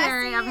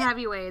commentary Jesse- of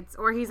Heavyweights,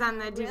 or he's on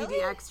the DVD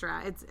Really?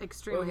 extra. It's Oh,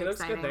 extremely he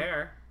looks exciting. good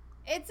there.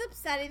 It's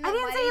upsetting that I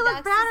didn't Mighty say he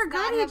looked Ducks bad or does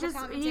not good. He have a just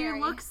he commentary.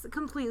 looks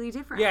completely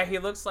different. Yeah, he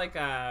looks like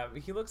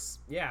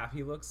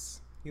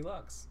he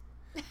looks.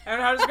 I don't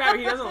know how to describe it.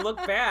 He doesn't look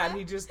bad.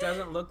 He just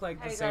doesn't look like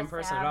the There you same go,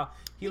 person Sam. at all.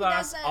 He He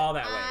lost doesn't- all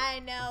that weight. I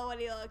know what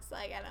he looks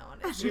like. I don't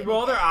want to. She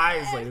rolled her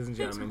eyes, ladies and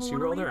gentlemen. It's She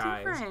rolled her totally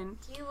eyes.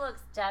 different. He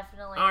looks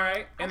definitely. All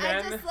right, and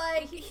I then just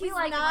like We he's like him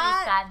when he's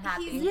not. fat and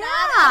happy. He's Yeah.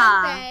 not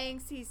Adam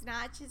Banks. He's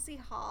not Chissy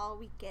Hall.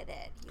 We get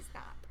it. He's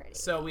not pretty.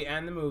 so we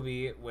end the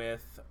movie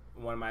with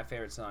one of my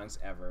favorite songs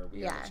ever. We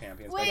Are Yes. the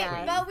Champions Wait, by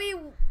Queen. but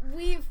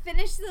we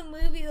finished the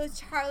movie with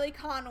Charlie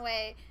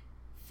Conway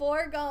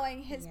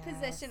foregoing his Yes.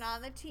 position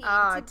on the team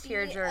Oh, to be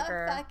a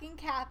tearjerker. fucking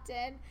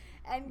captain.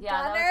 And Yeah,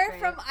 that was Gunnar great.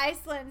 from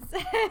Iceland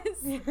says,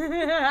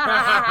 "Good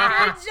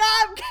Captain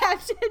job,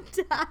 Captain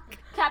Duck."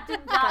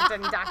 Captain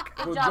Duck. Duck.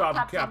 Good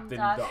job, Captain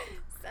Duck.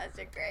 Such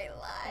a great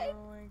line.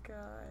 Oh my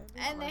god.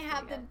 And they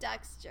have the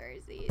Ducks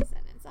jerseys,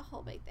 and it's a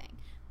whole big thing.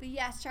 But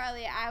yes,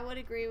 Charlie, I would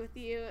agree with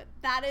you.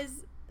 That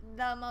is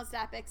the most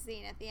epic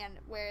scene at the end,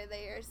 where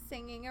they are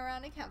singing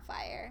around a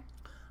campfire.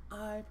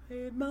 I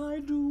paid my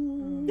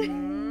dues.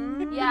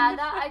 Yeah,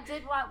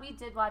 that we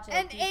did watch it. a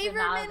And decent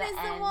amount Averman of is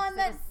the end, one so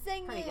that's it's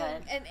pretty singing.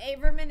 good. And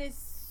Averman is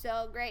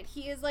so great.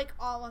 He is like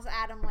almost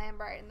Adam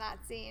Lambert in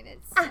that scene.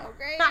 It's so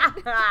great.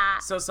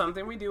 So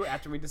something we do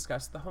after we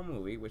discuss the whole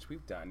movie, which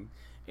we've done,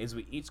 is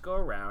we each go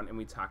around and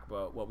we talk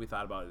about what we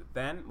thought about it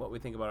then, what we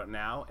think about it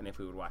now, and if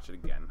we would watch it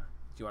again. Do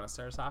you want to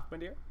start us off, my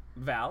dear?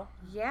 Val?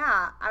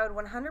 Yeah, I would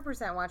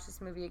 100% watch this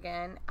movie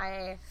again.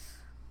 I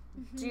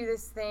do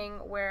this thing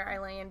where I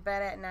lay in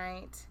bed at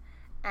night,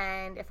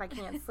 and if I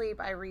can't sleep,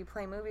 I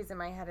replay movies in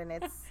my head, and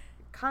it's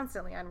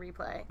constantly on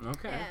replay.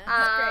 Okay. Yeah,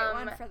 that's a great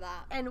Um, one for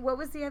that. And what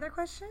was the other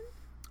question?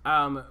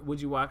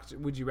 Would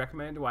you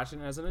recommend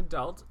watching it as an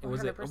adult?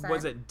 Was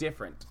 100%. it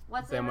different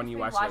What's the than when difference you between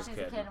watched it as a watching as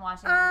a kid? kid and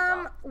watching as an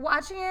adult?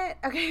 Watching it.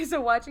 Okay,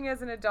 so watching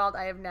as an adult,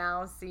 I have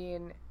now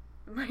seen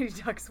Mighty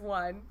Ducks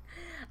 1.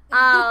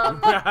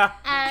 And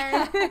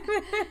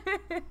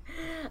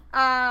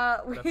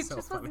which so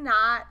just funny. was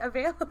not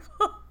available.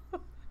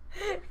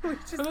 We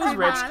just For those did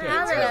rich not kids,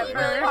 have right? it It's at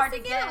really first. hard to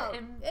Sing it get out.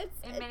 in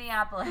It's-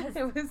 Minneapolis.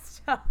 It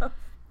was tough.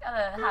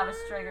 Gotta have a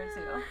string or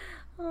two.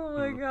 Oh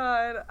my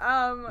god.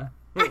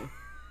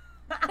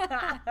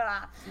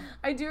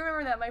 I do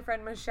remember that my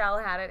friend Michelle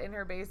had it in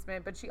her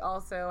basement, but she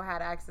also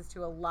had access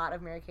to a lot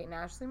of Mary-Kate and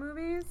Ashley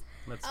movies.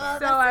 Let's Oh,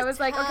 start. So That's I a was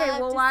like, okay,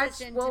 tough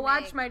decision we'll to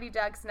watch make. Mighty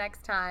Ducks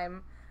next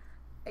time.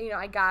 You know,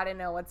 I gotta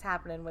know what's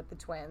happening with the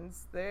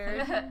twins.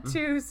 They're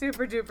two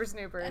super duper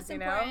snoopers, That's you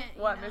know? important,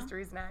 you What know?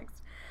 mystery's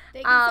next?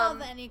 They can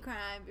solve any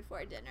crime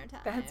before dinner time.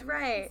 That's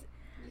right.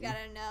 You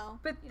gotta know.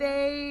 But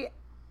they,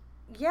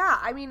 yeah,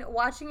 I mean,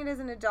 watching it as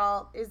an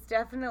adult is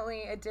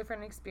definitely a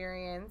different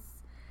experience.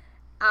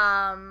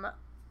 I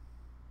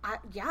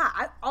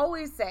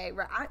always say,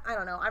 I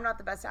don't know, I'm not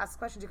the best to ask the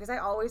question to, because I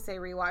always say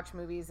rewatch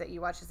movies that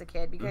you watch as a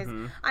kid, because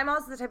I'm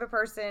also the type of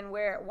person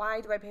where, why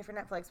do I pay for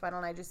Netflix? Why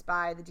don't I just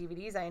buy the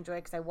DVDs I enjoy?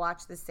 Because I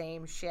watch the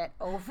same shit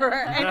over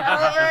and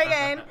over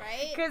again.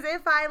 Right? Because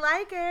if I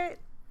like it,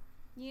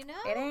 You know?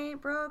 it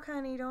ain't broke,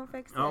 honey. Don't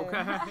fix it.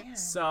 Okay.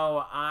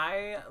 So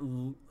I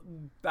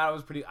thought it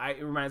was pretty.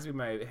 It reminds me of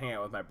my hang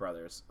out with my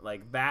brothers,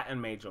 like that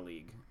and Major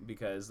League,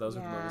 because those are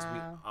the movies we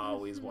Yeah.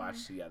 always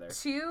watch together.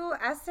 Two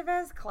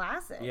Estevez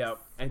classics. Yep,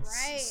 it's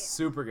Right.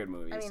 super good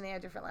movies. I mean, they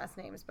have different last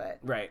names, but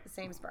right.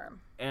 same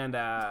sperm. And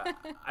I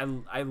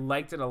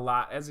liked it a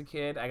lot as a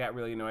kid. I got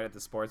really annoyed at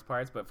the sports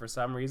parts, but for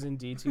some reason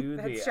D2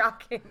 That's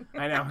shocking.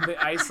 I know the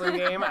Iceland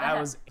game. I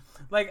was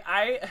like,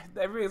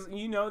 everybody's,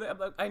 you know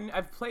that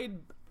I've played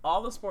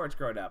all the sports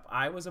growing up.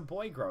 I was a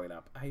boy growing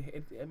up. I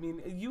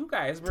mean, you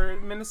guys were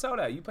in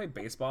Minnesota. You played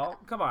baseball.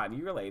 Come on,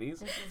 you were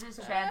ladies. Is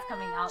this trans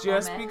coming out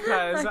Just moment?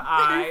 because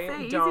I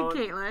Easy, don't.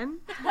 Caitlin.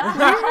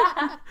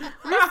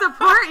 We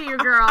support you,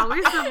 girl.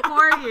 We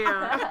support you.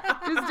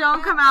 Just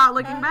don't come out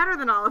looking better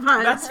than all of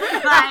us. That's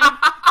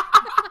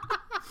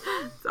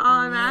all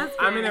I'm asking.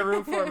 I'm in a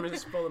room full of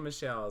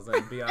Michelles,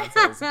 and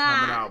Beyonce's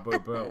coming out.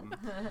 Boom, boom.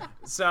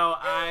 So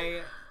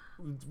I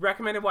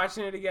recommended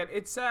watching it again.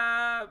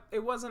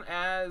 It wasn't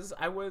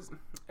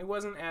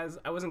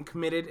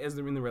committed as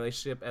in the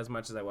relationship as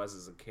much as I was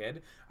as a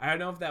kid. I don't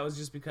know if that was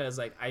just because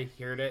like I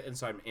heard it and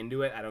so I'm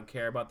into it. I don't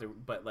care about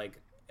but like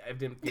I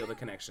didn't feel the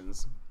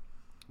connections.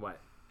 What?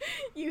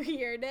 You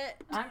heard it.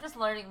 I'm just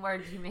learning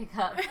words you make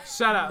up.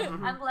 Shut up.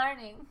 I'm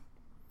learning.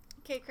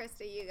 Okay,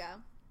 Krista, you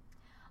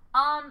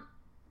go.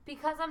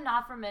 Because I'm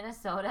not from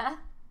Minnesota,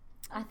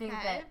 I think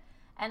Okay. that,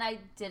 and I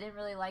didn't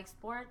really like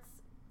sports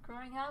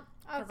growing up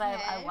because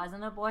Okay. I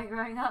wasn't a boy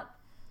growing up,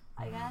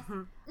 I guess.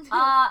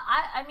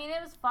 I mean,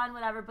 it was fun,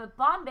 whatever, but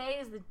Bombay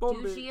is the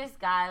douchiest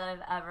guy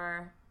that I've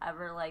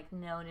ever like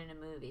known in a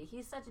movie.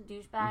 He's such a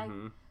douchebag.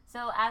 Mm-hmm.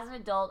 So as an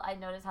adult, I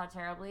noticed how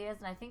terrible he is,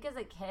 and I think as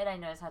a kid, I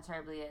noticed how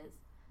terrible he is.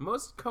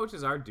 Most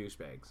coaches are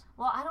douchebags.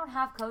 Well, I don't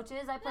have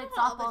coaches. I played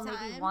Not all the softball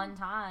maybe time. one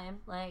time.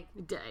 Like,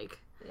 Dyke.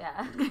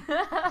 yeah.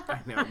 I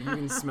know. You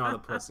can smell the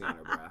pussy in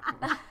her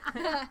breath.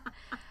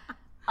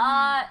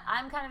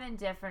 I'm kind of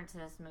indifferent to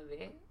this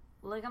movie.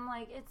 Like, I'm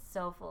like, it's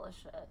so full of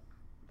shit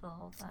the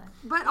whole time.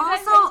 But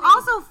guys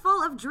also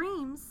full of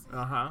dreams.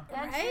 Uh-huh.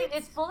 And Right?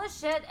 It's full of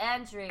shit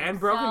and dreams. And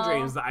broken so-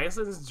 dreams. The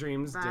Iceland's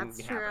dreams That's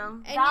didn't true.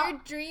 happen. And Val-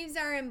 your dreams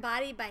are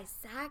embodied by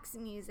sax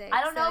music.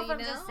 I don't know so if I'm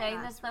just saying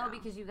That's this, though, true.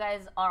 because you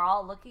guys are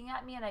all looking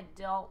at me, and I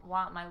don't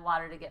want my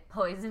water to get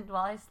poisoned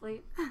while I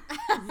sleep.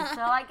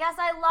 So I guess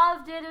I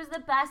loved it. It was the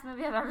best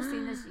movie I've ever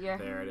seen this year.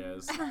 There it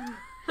is.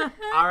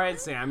 All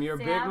right, Sam, your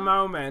big Sam?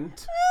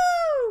 moment.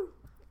 Woo!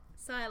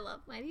 So I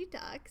love Mighty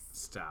Ducks.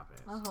 Stop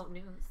it. Oh,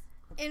 news.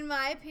 In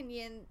my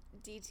opinion,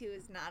 D2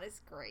 is not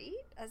as great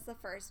as the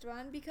first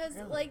one because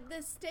like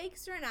the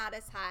stakes are not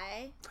as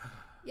high.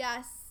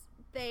 Yes,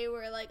 they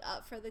were like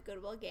up for the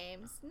Goodwill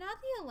Games, not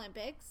the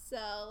Olympics,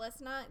 so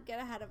let's not get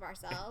ahead of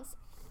ourselves.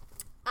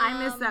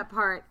 I miss that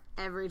part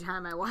every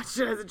time I watched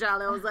it as a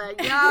child. I was like,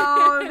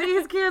 yo,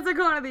 these kids are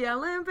going to the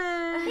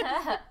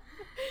Olympics.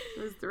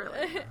 It was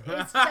thrilling.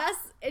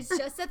 It's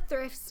just a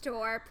thrift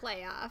store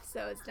playoff,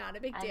 so it's not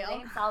a big And it deal.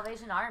 ain't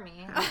Salvation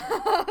Army.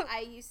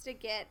 I used to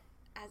get,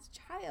 as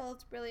a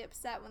child, really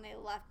upset when they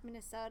left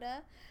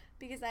Minnesota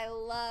because I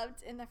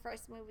loved in the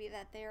first movie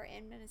that they were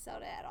in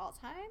Minnesota at all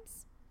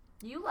times.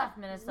 You left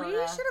Minnesota. We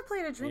should have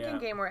played a drinking Yeah.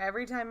 game where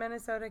every time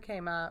Minnesota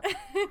came up.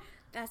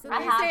 That's what I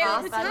they have say all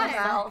lost the by time.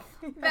 myself.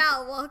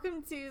 Val,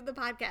 welcome to the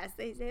podcast.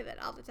 They say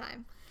that all the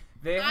time.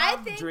 They I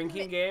have think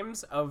drinking that-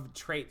 games of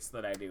traits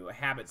that I do,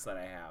 habits that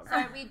I have.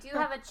 Sorry, we do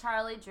have a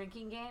Charlie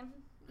drinking game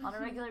on a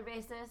regular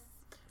basis.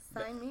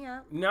 Sign me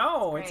up.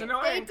 No, That's it's great.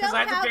 annoying They because I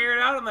have don't to figure it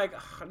out. I'm like,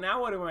 "Ugh,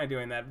 now what am I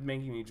doing that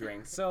making me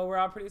drink? So we're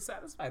all pretty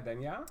satisfied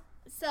then, yeah?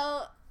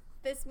 So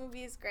this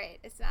movie is great.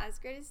 It's not as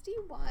great as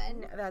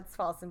D1. No, that's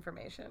false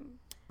information.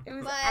 It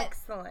was But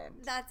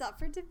excellent. That's up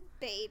for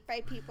debate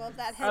by people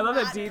that have I love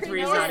that not D3 is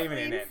previously not even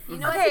in it. You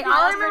know Okay, what's all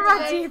I not remember for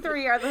about debate?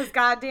 D3 are those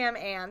goddamn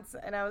ants,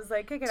 and I was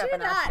like, kick it up Do a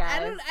notch, not.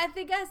 guys. I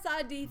think I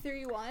saw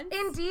D3 once.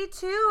 In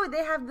D2,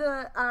 they have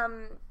the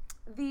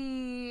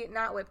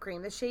not whipped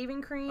cream, the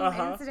shaving cream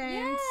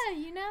incident. Yeah,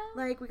 you know.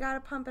 Like, we gotta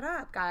pump it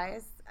up,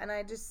 guys. And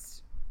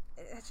it's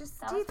just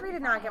That was D3 pretty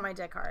did not funny. get my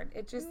dick hard.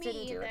 It just Me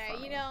didn't do either. it for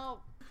me. You know,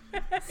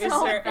 Is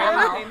So there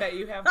bad. anything that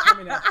you have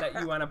coming up that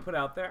you want to put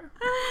out there?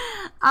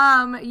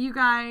 You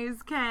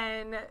guys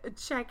can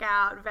check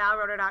out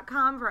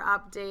valroder.com for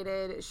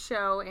updated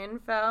show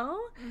info.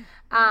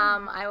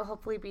 I will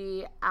hopefully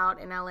be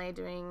out in LA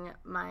doing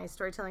my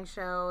storytelling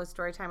show,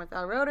 Storytime with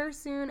Val Roder,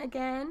 soon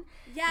again.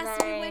 yes,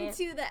 we Right. went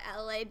to the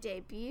LA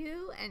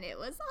debut and it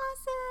was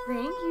awesome.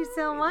 Thank you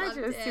so We much. loved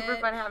It was super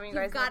fun having you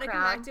guys You've in the got to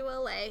come crowd. back to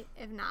LA.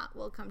 If not,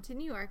 we'll come to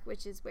New York,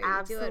 which is where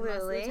Absolutely. we do it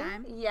most of the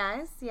time.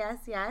 Yes.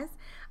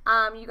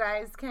 You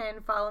guys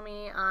can follow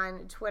me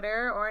on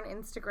Twitter or on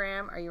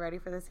Instagram. Are you ready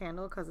for this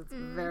handle? Because it's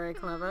very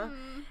clever.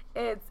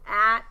 It's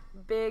at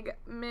Big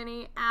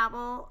Mini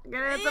Apple.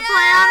 Get it? It's a play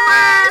on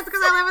words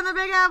because I live in the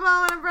Big Apple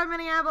and I'm from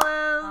Minneapolis.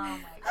 Oh my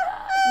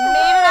god.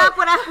 Made it up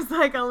when I was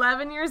like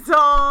 11 years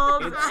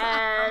old. It's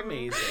and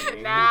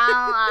amazing.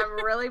 now I'm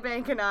really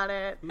banking on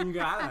it. You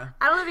gotta.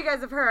 I don't know if you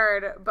guys have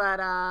heard, but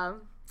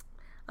I'm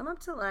up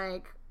to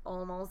like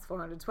almost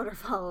 400 Twitter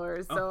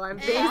followers. So I'm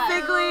basically,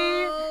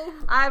 Oh,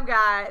 I've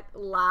got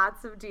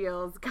lots of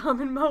deals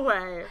coming my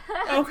way.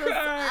 Okay.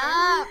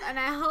 up. And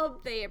I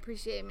hope they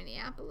appreciate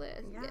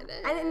Minneapolis. Yeah. Get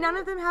it? And none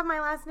of them have my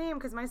last name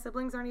because my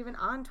siblings aren't even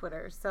on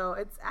Twitter. So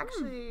it's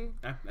actually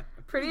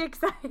pretty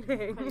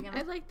exciting.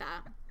 I like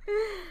that.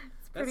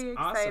 It's pretty That's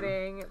awesome.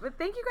 exciting. But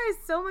thank you guys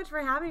so much for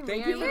having me.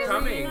 Thank you I for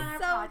really- coming.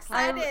 So I'm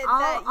excited all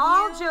that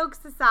all you...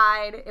 jokes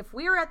aside, if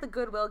we were at the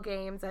Goodwill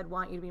Games, I'd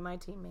want you to be my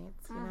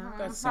teammates. You know,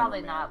 That's so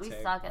Probably not. We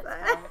romantic. suck at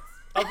sports.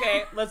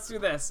 Okay, let's do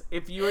this.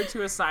 If you were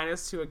to assign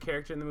us to a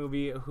character in the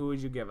movie, who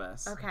would you give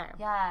us? Okay.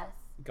 Yes.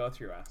 Go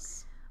through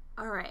us.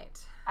 All right.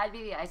 I'd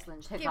be the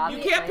Iceland chick, You You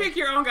obviously. can't pick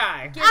your own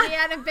guy. Give me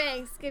Adam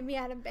Banks. Give me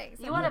Adam Banks.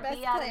 You I'm wanna the best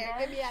be Adam player. Banks?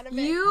 Give me Adam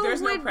Banks. You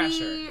There's no would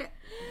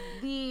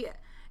be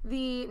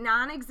the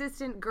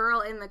non-existent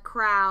girl in the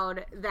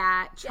crowd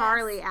that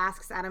Charlie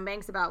asks Adam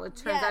Banks about, which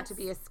turns out to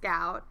be a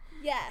scout.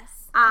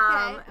 Yes. Okay,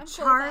 I'm cool with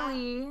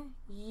Charlie,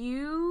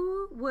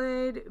 you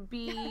would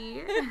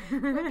be that. You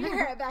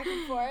heard it back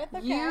and forth.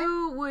 Okay.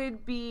 you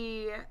would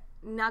be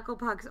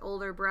Knucklepuck's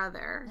older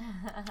brother.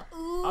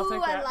 Ooh, I'll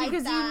take I that. like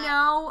Because that. you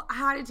know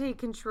how to take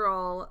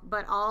control,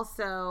 but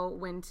also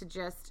when to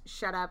just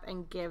shut up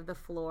and give the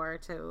floor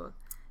to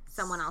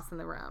someone else in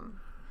the room.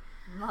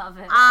 Love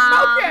it.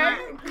 Okay.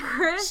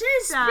 Krista.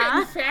 She's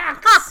spitting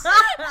facts.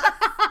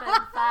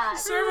 Spin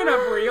fast. Serving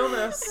up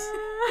realness.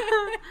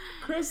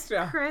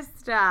 Krista.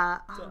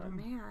 Krista. Oh, Done. I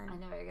man.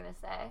 know what you're gonna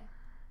say.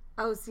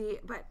 Oh, see,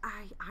 but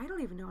I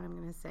don't even know what I'm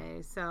going to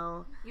say,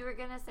 so. You were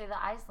gonna say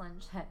the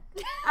Iceland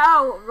chick.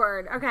 Oh,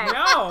 word. Okay. No.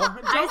 I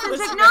Don't said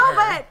listen no,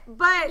 to her.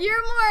 but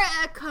You're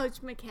more a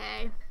Coach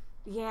McKay.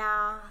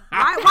 yeah.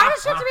 Why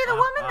does she have to be the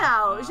woman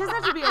though? She doesn't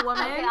have to be a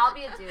woman. Okay, I'll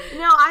be a dude.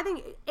 No, I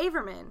think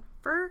Averman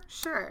for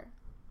sure.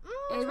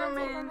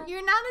 Averman.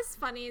 You're not as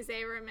funny as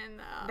Averman,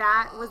 though.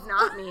 That was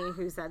not me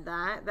who said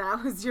that.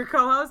 That was your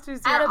co-host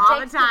who's here Adam all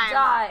the Banks could time.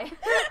 die.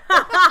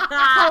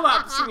 Hold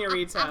up,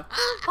 senorita. Sam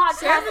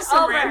Podcast is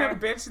some over. random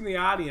bitch in the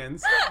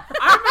audience.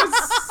 I'm a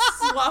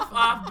slough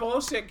off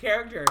bullshit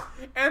character.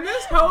 And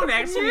this hoe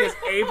next to me is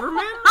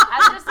Averman?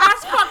 I'm just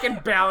That's fucking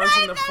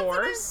balancing the That's what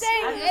I'm force.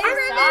 saying. I'm just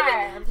a star.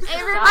 Averman. I'm just a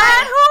Averman. star.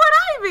 And who would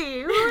I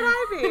be? Who would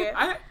I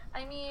be?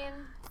 I mean,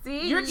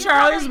 See, You're you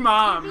Charlie's really-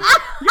 mom. You're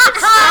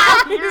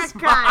You're a Charlie's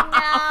cunt. mom. No,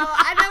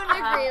 I don't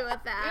agree with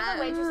you're that.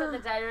 the waitress at the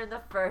diner in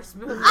the first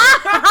movie.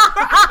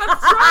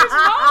 Charlie's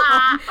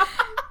mom.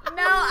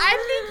 No, I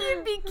think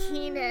you'd be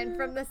Keenan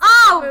from the second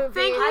Oh, movie.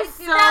 thank you I so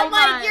feel That,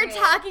 much. like, you're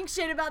talking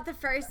shit about the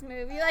first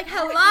movie. Like,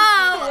 hello,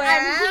 Where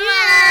I'm am here.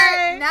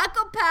 I?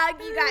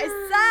 Knucklepuck, you guys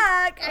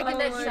suck. I And can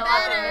then do show up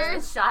and better.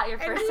 miss the shot your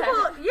And first people,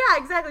 time. yeah,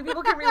 exactly.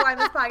 People can rewind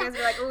this podcast and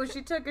be like, "Oh,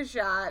 she took a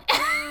shot."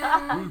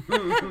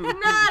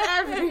 Not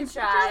every. She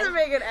Tried. doesn't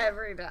make it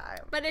every time.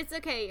 But it's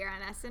okay, you're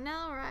on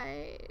SNL,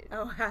 right?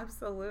 Oh,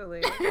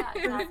 absolutely. Yeah,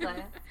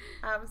 exactly.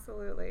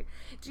 Absolutely.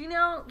 Do you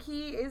know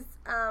he is,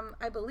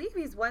 I believe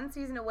he's one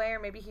season away, or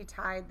maybe he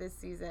tied this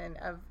season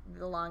of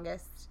the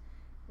longest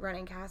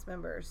running cast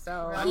members.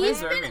 So Really? He's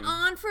Deserving. been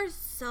on for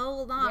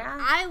so long. Yeah.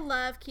 I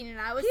love Keenan.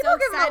 I was people so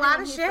give him excited a lot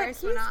when of he shit.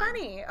 first He's went on.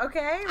 funny,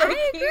 okay?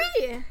 I He's-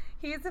 agree.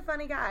 He's a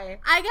funny guy.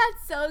 I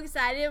got so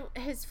excited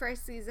his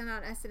first season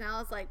on SNL. I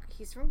was like,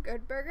 he's from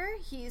Good Burger,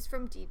 he's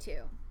from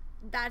D2.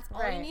 That's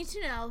all you Right. need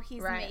to know.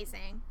 He's Right.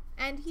 amazing.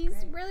 And he's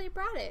Great. really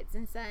brought it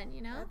since then,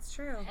 you know? That's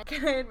true.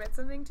 Can I admit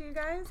something to you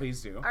guys?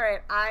 Please do. All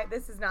right,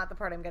 this is not the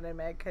part I'm going to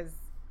admit because,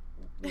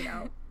 you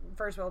know,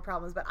 first world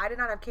problems, but I did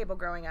not have cable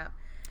growing up.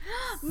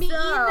 Me So-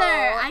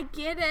 either. I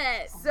get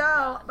it.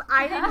 So but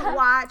I didn't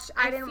watch.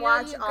 I didn't feel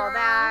watch you, all girl.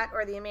 that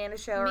or the Amanda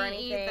Show or Me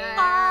anything. either.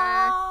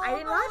 I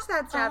didn't watch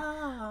that stuff,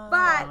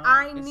 but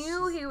I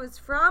knew he was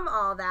from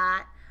all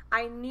that.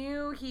 I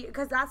knew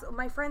because that's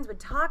my friends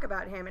would talk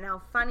about him and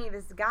how funny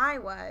this guy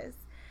was.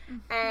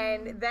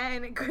 And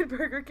then Good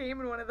Burger came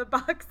in one of the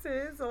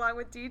boxes along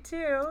with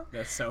D2,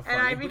 That's so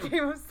and I funny.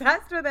 became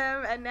obsessed with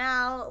him. And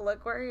now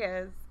look where he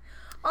is.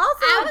 Also,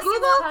 I was, Google.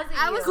 because of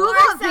I was you. Google, more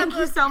thank obsessed you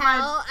with so much.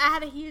 Kel. I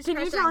had a huge Can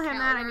you crush tell on him Kel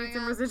that I need growing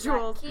some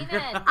up. residuals?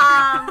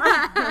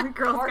 Keenan.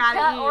 Girls or gotta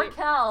Kel. Or eat.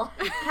 Kel.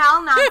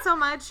 Cal, not so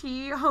much.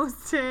 He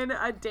hosted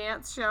a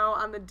dance show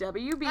on the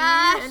WB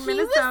in He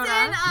Minnesota. was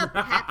in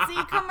a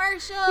Pepsi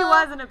commercial. He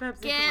was in a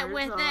Pepsi Get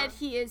commercial. with it.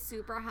 He is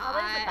super hot.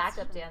 Probably the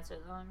backup dancer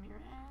though. I mean,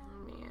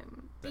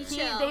 Man. Be He-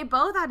 chill. they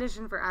both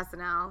auditioned for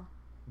SNL.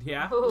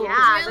 Yeah? Ooh,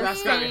 Yeah, Really? the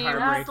That's gotta be same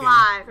heartbreaking.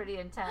 slot. pretty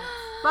intense.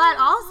 But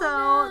also,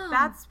 no.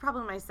 that's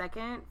probably my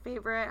second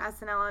favorite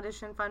SNL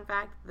audition. Fun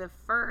fact: the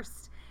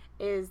first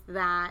is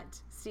that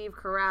Steve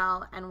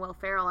Carell and Will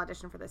Ferrell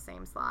auditioned for the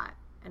same slot,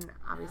 and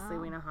obviously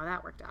we know how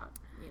that worked out.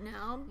 You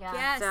know? Yeah.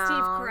 Yeah, So-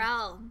 Steve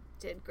Carell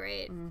did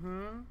great.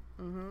 Mm-hmm.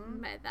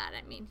 Mm-hmm. By that,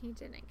 I mean he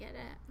didn't get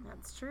it.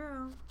 That's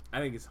true. I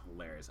think it's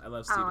hilarious. I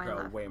love Steve I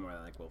Carell love way more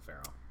than I like Will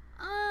Ferrell.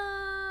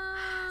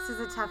 This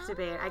is a tough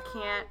debate. I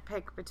can't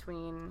pick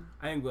between.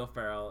 I think Will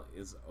Ferrell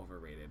is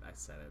overrated. I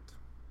said it.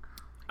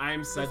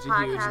 I'm such a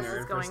podcast huge is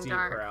nerd for going Steve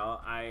dark. Carell.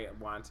 I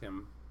want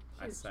him.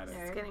 I Huge said it.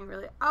 nerd. It's getting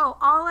really. Oh,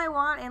 all I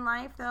want in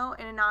life, though,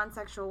 in a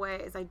non-sexual way,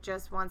 is I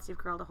just want Steve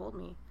Carell to hold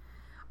me.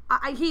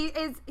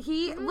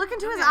 He look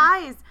into his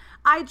eyes.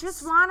 I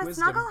just want to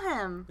Wisdom. snuggle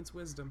him. It's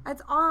wisdom.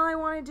 That's all I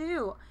want to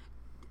do.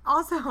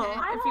 Also, I if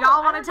don't-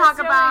 y'all want I to don't talk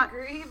about,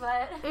 necessarily agree,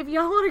 but if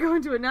y'all want to go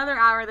into another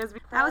hour, that was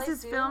Curly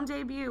his Sue? film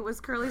debut. Was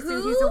Curly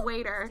Sue? Who? He's a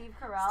waiter. Steve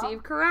Carell.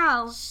 Steve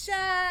Carell.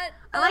 Shut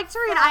I like to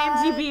read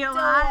IMDb a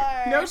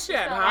lot. No shit,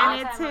 So huh?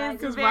 And it's his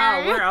Because very.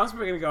 wow, where else are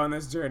we gonna go on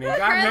this journey? God,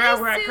 now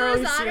we're at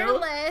Curly Sue's on our Sue.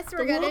 list. We're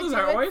The gonna world is do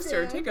our it oyster.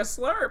 soon. Take a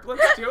slurp.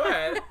 Let's do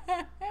it.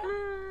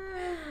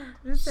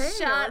 Just saying.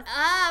 Shut up.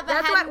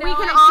 That's I why had no we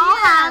can idea. all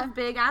have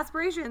big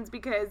aspirations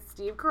because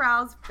Steve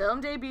Carell's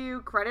film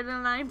debut, credited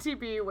on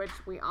IMDb, which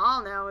we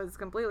all know is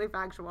completely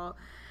factual.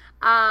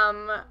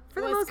 For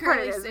the Was most part,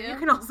 Curly it is. Sue. You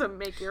can also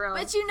make your own.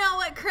 But you know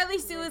what? Curly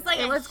Sue was like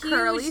it a was huge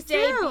Curly Sue.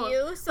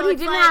 debut. So But he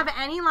it's didn't like, have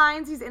any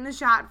lines. He's in the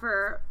shot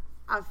for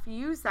a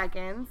few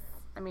seconds.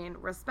 I mean,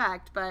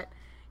 respect, but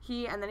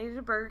and then he did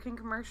a Burger King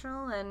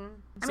commercial, and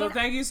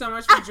Thank you so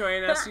much for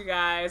joining us, you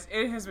guys.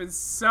 It has been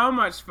so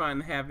much fun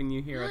having you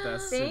here with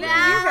us Thank today. you.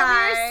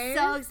 We're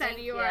so excited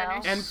Thank you were on our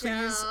you. And show.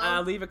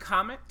 please leave a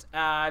comment.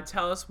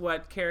 Tell us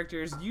what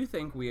characters you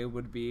think we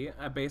would be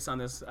based on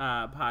this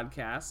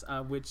podcast.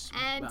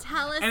 And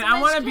tell us And I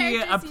want to be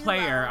a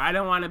player. I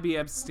don't want to be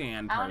a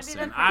stand I want to be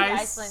person. the pretty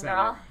Iceland said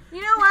girl. it.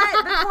 you know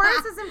what? The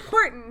chorus is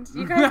important.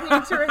 You guys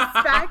need to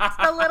respect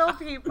the little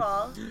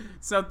people.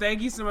 So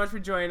thank you so much for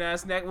joining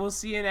us. We'll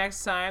see you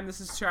next time.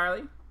 This is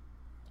Charlie.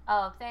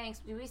 Oh, thanks.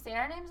 Do we say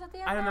our names at the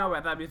end? I don't now? know, but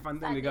I thought it'd be a fun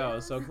thing to go.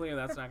 So clearly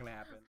that's not going to happen.